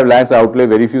 25 lakhs outlay,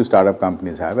 very few startup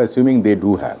companies have, assuming they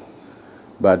do have.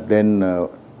 But then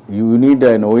you need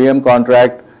an OEM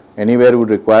contract, anywhere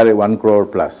would require 1 crore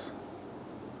plus.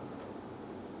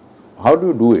 How do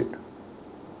you do it?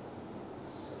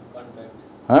 Subcontract.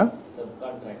 Huh?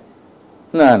 Subcontract.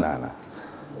 No.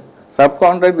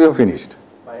 Subcontract, we have finished.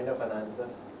 Find a financer.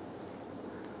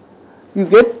 You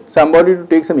get somebody to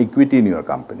take some equity in your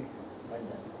company. Find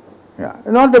that.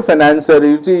 Yeah, not a financer.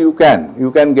 You see, you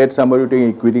can get somebody to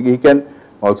take equity. He can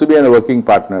also be a working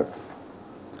partner.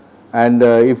 And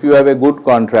if you have a good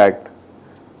contract,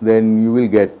 then you will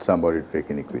get somebody to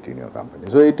take an equity in your company.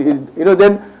 So you know,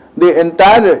 then the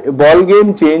entire ball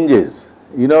game changes.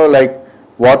 You know, like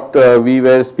what we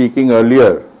were speaking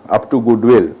earlier, up to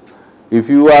goodwill. If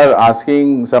you are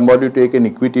asking somebody to take an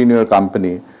equity in your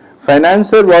company,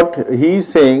 financer, what he is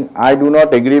saying, I do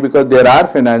not agree, because there are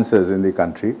financiers in the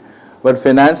country, but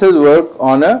financiers work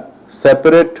on a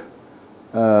separate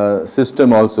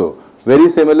system also. Very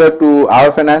similar to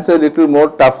our financiers, a little more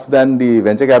tough than the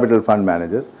venture capital fund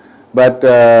managers, but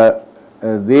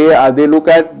they look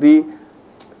at the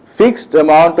fixed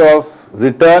amount of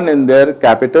return in their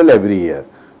capital every year,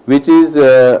 which is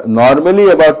normally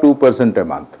about 2% a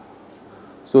month.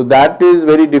 So that is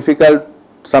very difficult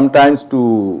sometimes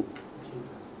to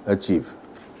achieve.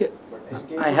 Yeah. But in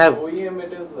case I of have. OEM,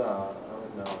 it is, the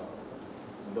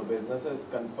business is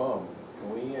confirmed.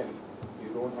 OEM, you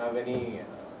don't have any,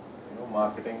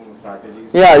 marketing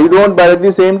strategies. Yeah, you don't, but at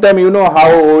the same time, you know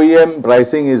how OEM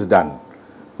pricing is done.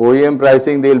 OEM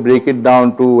pricing, they'll break it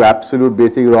down to absolute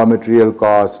basic raw material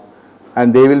cost,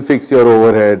 and they will fix your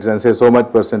overheads and say so much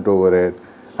 % overhead,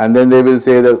 and then they will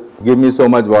say that give me so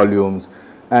much volumes,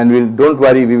 and don't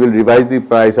worry, we will revise the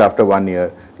price after 1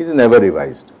 year. It's never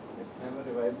revised. It's never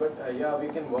revised, but yeah, we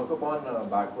can work upon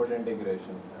backward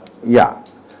integration. Yeah.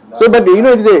 So, but you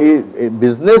know, a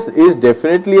business is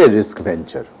definitely a risk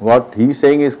venture. What he's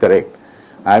saying is correct.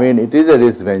 I mean, it is a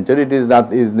risk venture. It is not,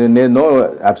 there is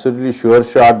no absolutely sure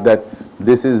shot that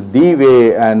this is the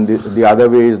way and the other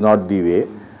way is not the way.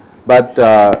 But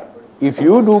if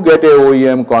you do get a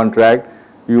OEM contract,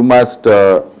 you must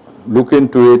look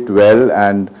into it well,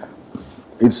 and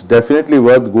it's definitely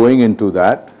worth going into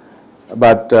that.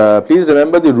 But please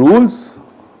remember, the rules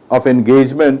of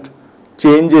engagement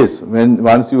changes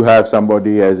once you have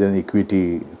somebody as an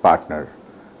equity partner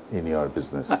in your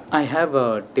business. I have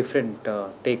a different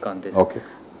take on this. Okay.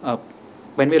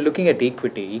 When we are looking at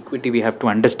equity we have to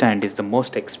understand is the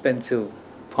most expensive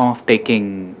form of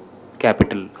taking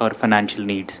capital or financial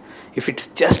needs. If it's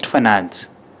just finance,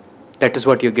 that is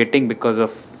what you're getting because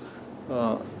of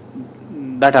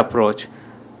that approach.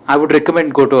 I would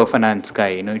recommend go to a finance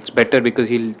guy. It's better because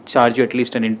he'll charge you at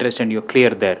least an interest and you're clear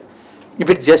there. If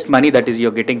it's just money that is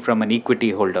you're getting from an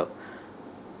equity holder.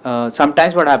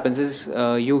 Sometimes what happens is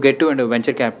you get to into a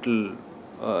venture capital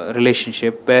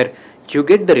relationship where you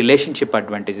get the relationship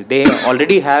advantages. They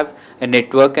already have a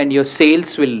network and your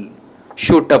sales will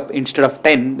shoot up. Instead of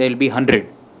 10, they'll be 100.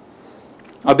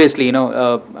 Obviously, in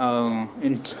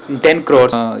 10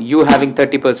 crores, you having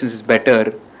 30% is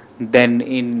better than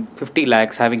in 50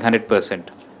 lakhs having 100%.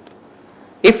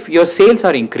 If your sales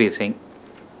are increasing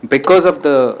because of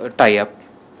the tie-up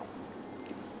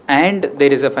and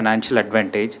there is a financial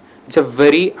advantage, it's a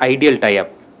very ideal tie-up.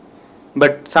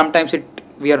 But sometimes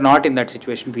we are not in that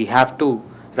situation. We have to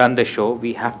run the show.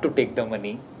 We have to take the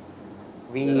money.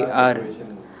 We are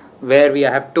where we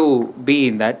have to be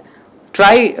in that.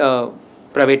 Try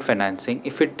private financing.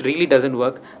 If it really doesn't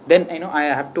work, then I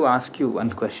have to ask you one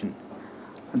question.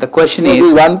 The question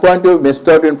is, one point you missed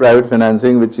out in private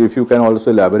financing, which if you can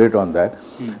also elaborate on that.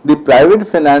 The private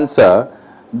financer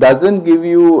doesn't give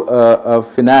you a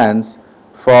finance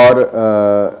for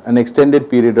an extended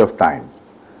period of time.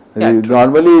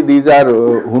 Normally these are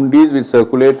hundis which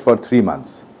circulate for 3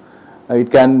 months. You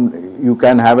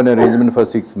can have an arrangement for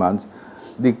 6 months.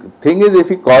 The thing is, if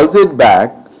he calls it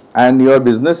back and your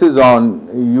business is on,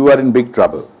 you are in big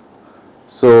trouble.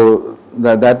 So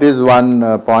that is one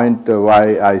point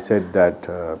why I said that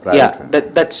private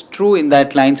finance. That's true in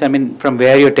that lines. I mean, from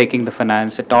where you're taking the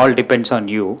finance, it all depends on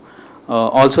you.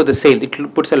 Also the sale, it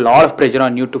puts a lot of pressure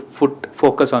on you to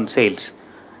focus on sales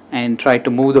and try to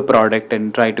move the product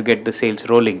and try to get the sales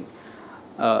rolling.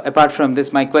 Apart from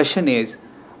this, my question is,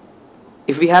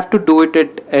 if we have to do it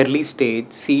at early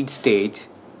stage, seed stage,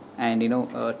 and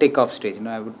takeoff stage,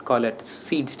 I would call it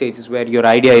seed stage is where your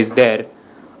idea is there.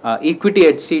 Equity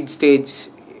at seed stage,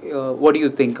 what do you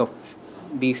think of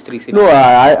these three scenarios? No,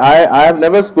 I have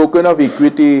never spoken of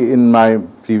equity in my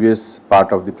previous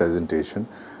part of the presentation.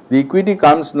 The equity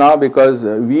comes now because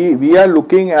we are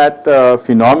looking at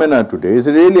phenomena today. It's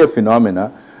really a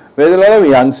phenomena where there are a lot of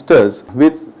youngsters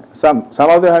with some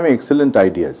of them having excellent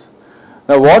ideas.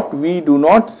 Now what we do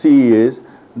not see is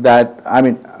that, I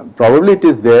mean, probably it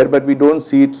is there, but we don't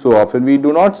see it so often. We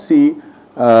do not see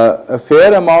a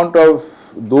fair amount of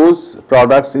those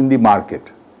products in the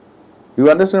market. You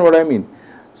understand what I mean?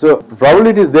 So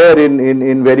probably it is there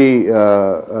in very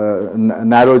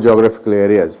narrow geographical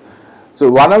areas.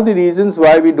 So one of the reasons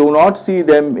why we do not see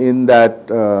them in that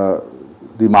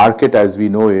the market as we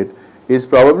know it is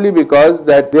probably because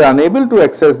that they are unable to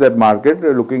access that market. They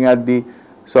are looking at the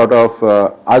sort of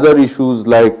other issues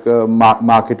like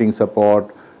marketing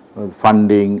support,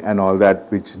 funding and all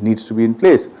that which needs to be in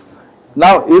place.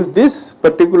 Now if this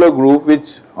particular group,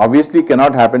 which obviously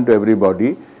cannot happen to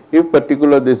everybody, if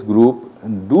particular this group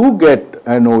do get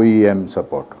an OEM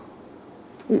support,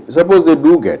 suppose they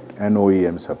do get an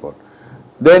OEM support,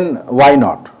 then why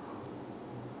not?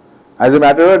 As a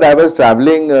matter of fact, I was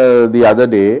traveling the other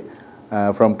day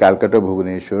from Calcutta,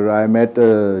 Bhubaneswar. I met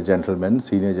a gentleman,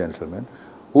 senior gentleman,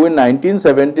 who in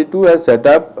 1972 has set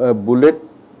up a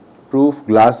bulletproof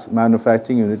glass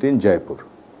manufacturing unit in Jaipur.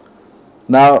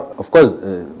 Now, of course,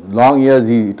 long years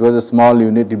it was a small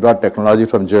unit. He brought technology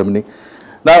from Germany.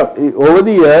 Now, over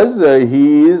the years,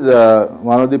 he is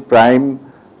one of the prime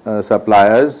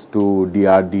suppliers to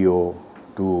DRDO,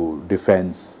 to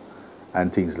defense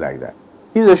and things like that.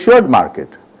 He is assured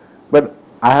market, but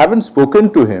I haven't spoken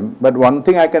to him, but one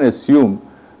thing I can assume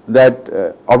that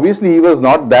obviously he was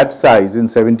not that size in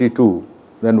 72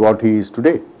 than what he is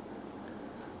today.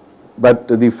 But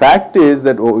the fact is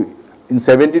that in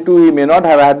 72 he may not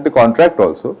have had the contract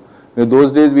also. In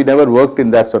those days we never worked in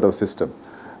that sort of system.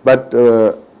 But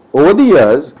over the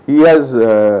years he has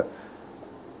an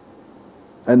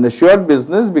assured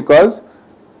business because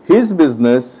his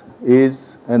business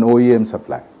is an OEM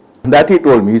supply. That he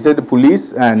told me. He said the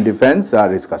police and defense are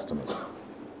his customers.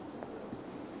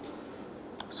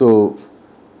 So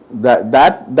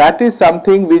that is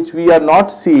something which we are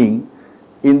not seeing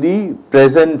in the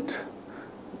present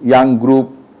young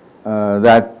group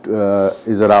that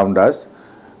is around us.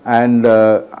 And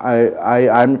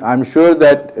I'm sure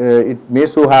that it may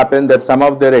so happen that some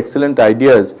of their excellent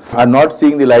ideas are not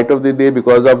seeing the light of the day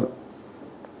because of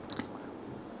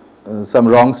some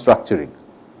wrong structuring.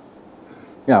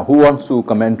 Yeah, who wants to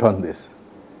comment on this?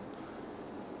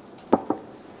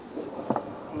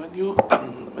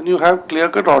 When you have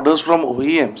clear-cut orders from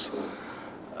OEMs,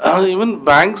 even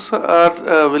banks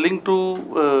are willing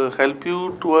to help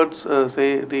you towards,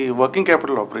 say, the working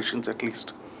capital operations at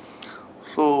least.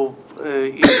 So,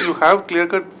 if you have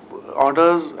clear-cut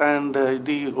orders and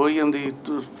the OEM,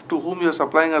 to whom you are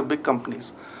supplying are big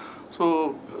companies, so So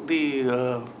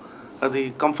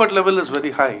the comfort level is very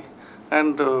high,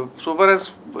 and so far as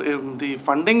the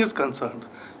funding is concerned,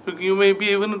 you may be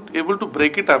even able to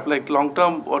break it up, like long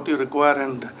term what you require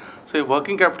and say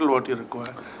working capital what you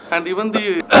require, and even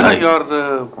the your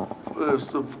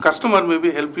customer may be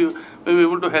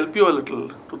able to help you a little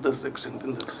to this extent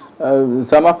in this.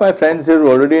 Some of my friends are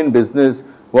already in business.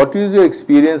 What is your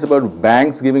experience about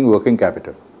banks giving working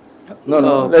capital?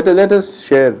 No, let us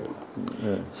share.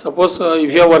 Suppose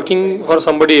if you are working for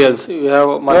somebody else, you have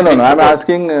No, marketing I'm support.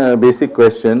 asking a basic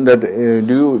question that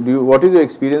do you what is your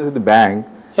experience with the bank?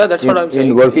 Yeah, that's what I'm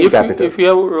saying. In working capital. If you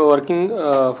are working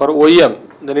for OEM,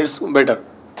 then it's better.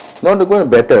 No,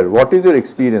 better. What is your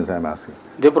experience? I'm asking.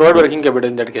 They provide working capital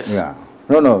in that case. Yeah.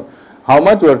 No. How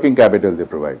much working capital they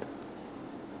provide?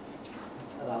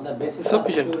 On the basis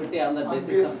Sufficient. of maturity, on the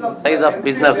basis of size of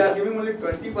business. They are giving only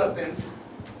 20% of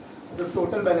the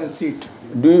total balance sheet.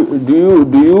 Are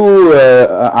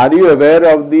you aware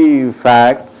of the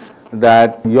fact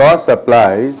that your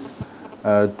supplies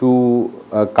to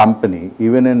a company,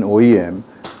 even an OEM,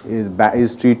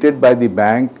 is treated by the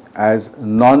bank as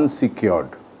non-secured?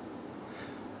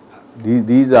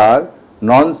 These are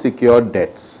non-secured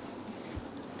debts.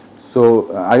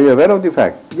 So, are you aware of the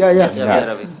fact? Yes.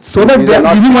 Yes. So that These they are are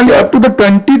not giving only secured. up to the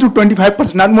 20 to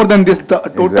 25%, not more than this, the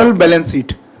total Exactly. balance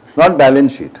sheet. Not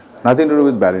balance sheet, nothing to do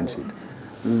with balance sheet.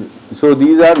 So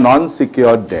these are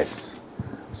non-secured debts.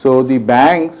 So the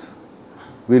banks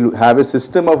will have a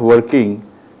system of working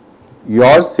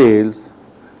your sales,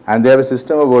 and they have a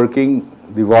system of working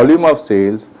the volume of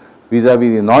sales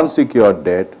vis-a-vis the non-secured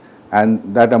debt, and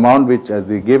that amount which as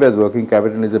they give as working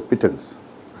capital is a pittance.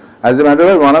 As a matter of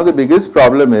fact, one of the biggest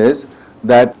problem is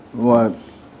that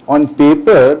on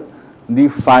paper the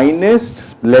finest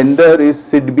lender is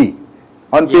SIDB.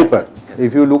 On paper,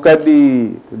 if you look at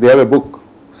they have a book,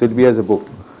 SIDB has a book.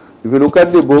 If you look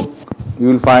at the book, you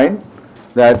will find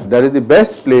that that is the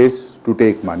best place to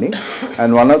take money,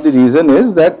 and one of the reason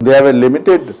is that they have a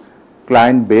limited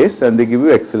client base and they give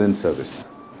you excellent service.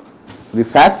 The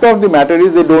fact of the matter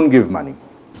is they don't give money.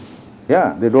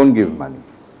 Yeah, they don't give money.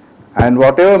 And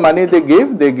whatever money they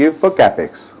give for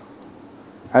capex.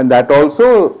 And that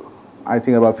also, I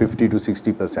think about 50 to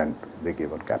 60% they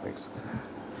give on capex.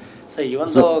 So even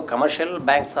though commercial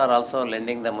banks are also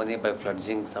lending the money by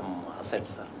pledging some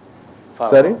assets, sir.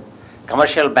 Sorry?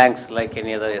 Commercial banks like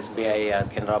any other SBI or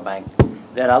Canara Bank,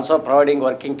 they are also providing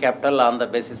working capital on the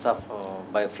basis of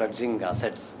by pledging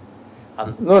assets.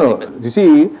 No. You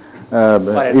see,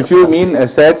 if you mean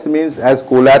assets means as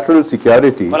collateral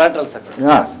security. Collateral security.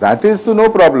 Yeah, that is to no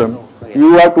problem.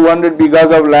 You have 200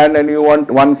 bighas of land and you want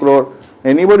 1 crore.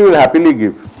 Anybody will happily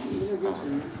give.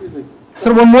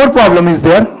 Sir, one more problem is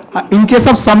there. In case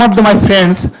of some of my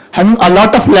friends having a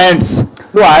lot of lands.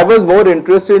 No, I was more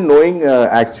interested in knowing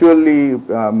actually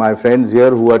my friends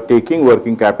here who are taking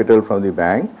working capital from the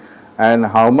bank and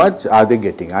how much are they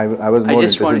getting. I was more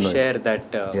just interested want in to knowing. share that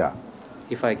Yeah.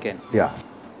 if I can. Yeah.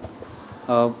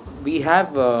 We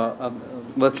have a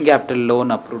working capital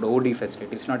loan approved OD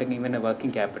facility. It's not even a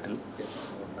working capital.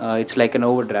 It's like an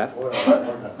overdraft.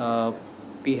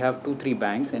 We have 2-3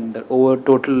 banks, and the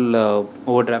total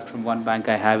overdraft from one bank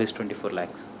I have is 24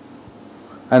 lakhs.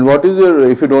 And what is your,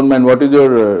 if you don't mind, what is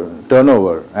your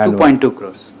turnover? 2.2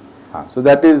 crores. So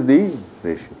that is the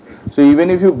ratio. So even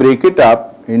if you break it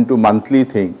up into monthly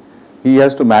thing, he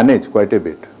has to manage quite a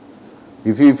bit.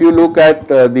 If you look at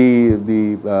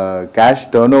the cash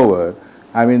turnover,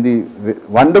 I mean the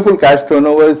wonderful cash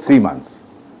turnover is 3 months.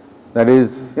 That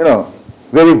is,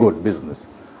 very good business.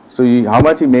 So how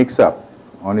much he makes up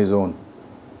on his own?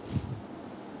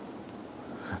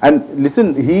 And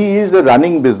listen, he is a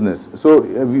running business. So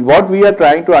what we are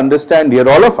trying to understand here,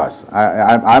 all of us,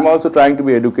 I'm also trying to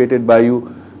be educated by you,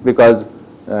 because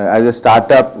as a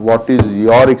startup, what is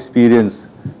your experience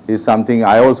is something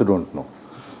I also don't know.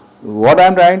 What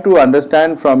I'm trying to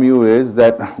understand from you is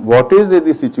that what is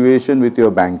the situation with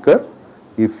your banker,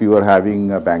 if you are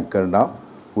having a banker now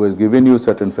who has given you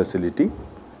certain facility,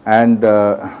 and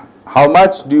how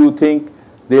much do you think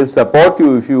they'll support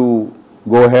you if you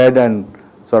go ahead and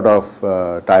sort of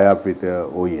tie up with a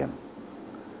OEM.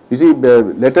 You see,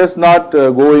 let us not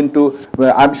go into,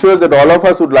 I'm sure that all of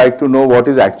us would like to know what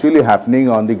is actually happening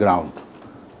on the ground,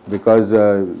 because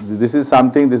this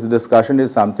discussion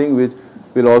is something which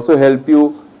will also help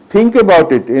you think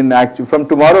about it from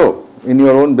tomorrow in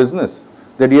your own business,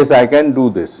 that yes, I can do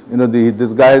this.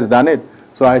 This guy has done it,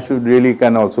 so I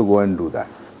can also go and do that.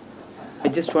 I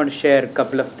just want to share a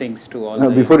couple of things to all.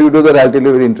 Before you do that, I'll tell you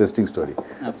a very interesting story.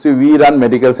 Okay. So we run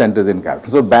medical centers in Calcutta.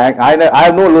 So I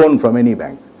have no loan from any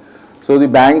bank. So the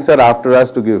banks are after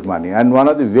us to give money. And one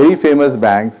of the very famous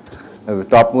banks,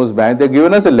 topmost bank, they've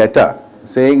given us a letter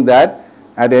saying that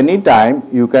at any time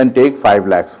you can take 5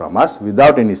 lakhs from us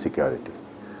without any security.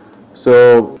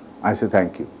 So I say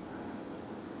thank you.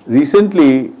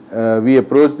 Recently, we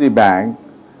approached the bank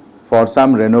for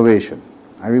some renovation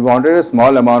and we wanted a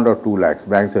small amount of 2 lakhs.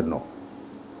 Bank said no,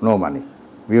 no money.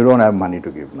 We don't have money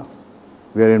to give now.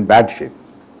 We are in bad shape.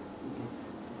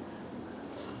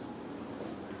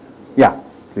 Yeah,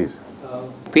 please.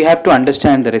 We have to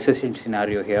understand the recession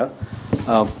scenario here.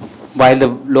 While the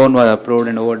loan was approved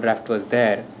and overdraft was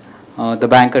there, the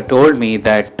banker told me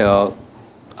that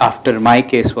after my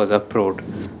case was approved,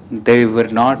 they were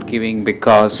not giving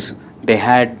because they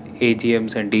had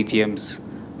AGMs and DGMs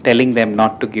telling them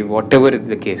not to give, whatever is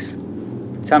the case.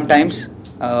 Sometimes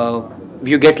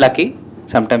you get lucky,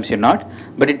 sometimes you're not,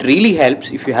 but it really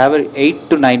helps if you have an 8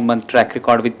 to 9 month track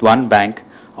record with one bank.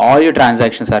 All your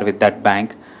transactions are with that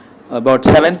bank. About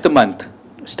 7th month,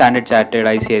 Standard Chartered,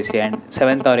 ICICI, and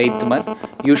 7th or 8th month,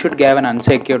 you should give an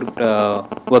unsecured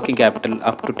working capital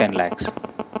up to 10 lakhs.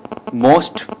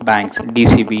 Most banks,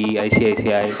 DCB,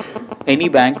 ICICI, any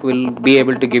bank will be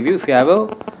able to give you if you have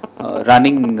a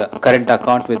running current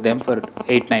account with them for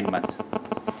 8-9 months.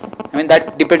 I mean,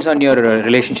 that depends on your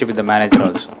relationship with the manager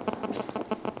also.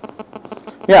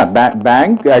 Yeah,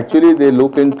 bank actually they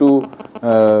look into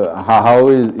how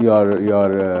is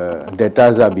your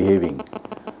debtors are behaving.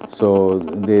 So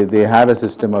they have a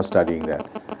system of studying that.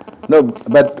 No,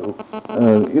 but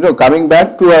coming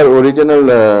back to our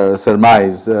original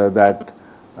surmise that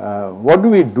what do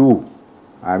we do?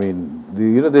 I mean,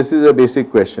 this is a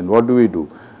basic question. What do we do?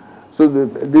 So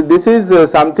this is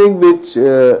something which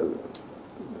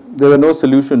there was no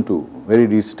solution to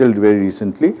till very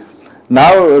recently.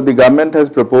 Now the government has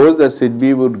proposed that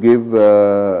SIDBI would give,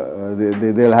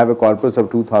 they'll have a corpus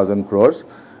of 2,000 crores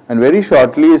and very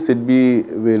shortly SIDBI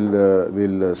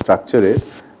will structure it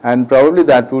and probably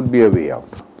that would be a way out.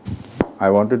 I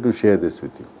wanted to share this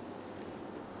with you.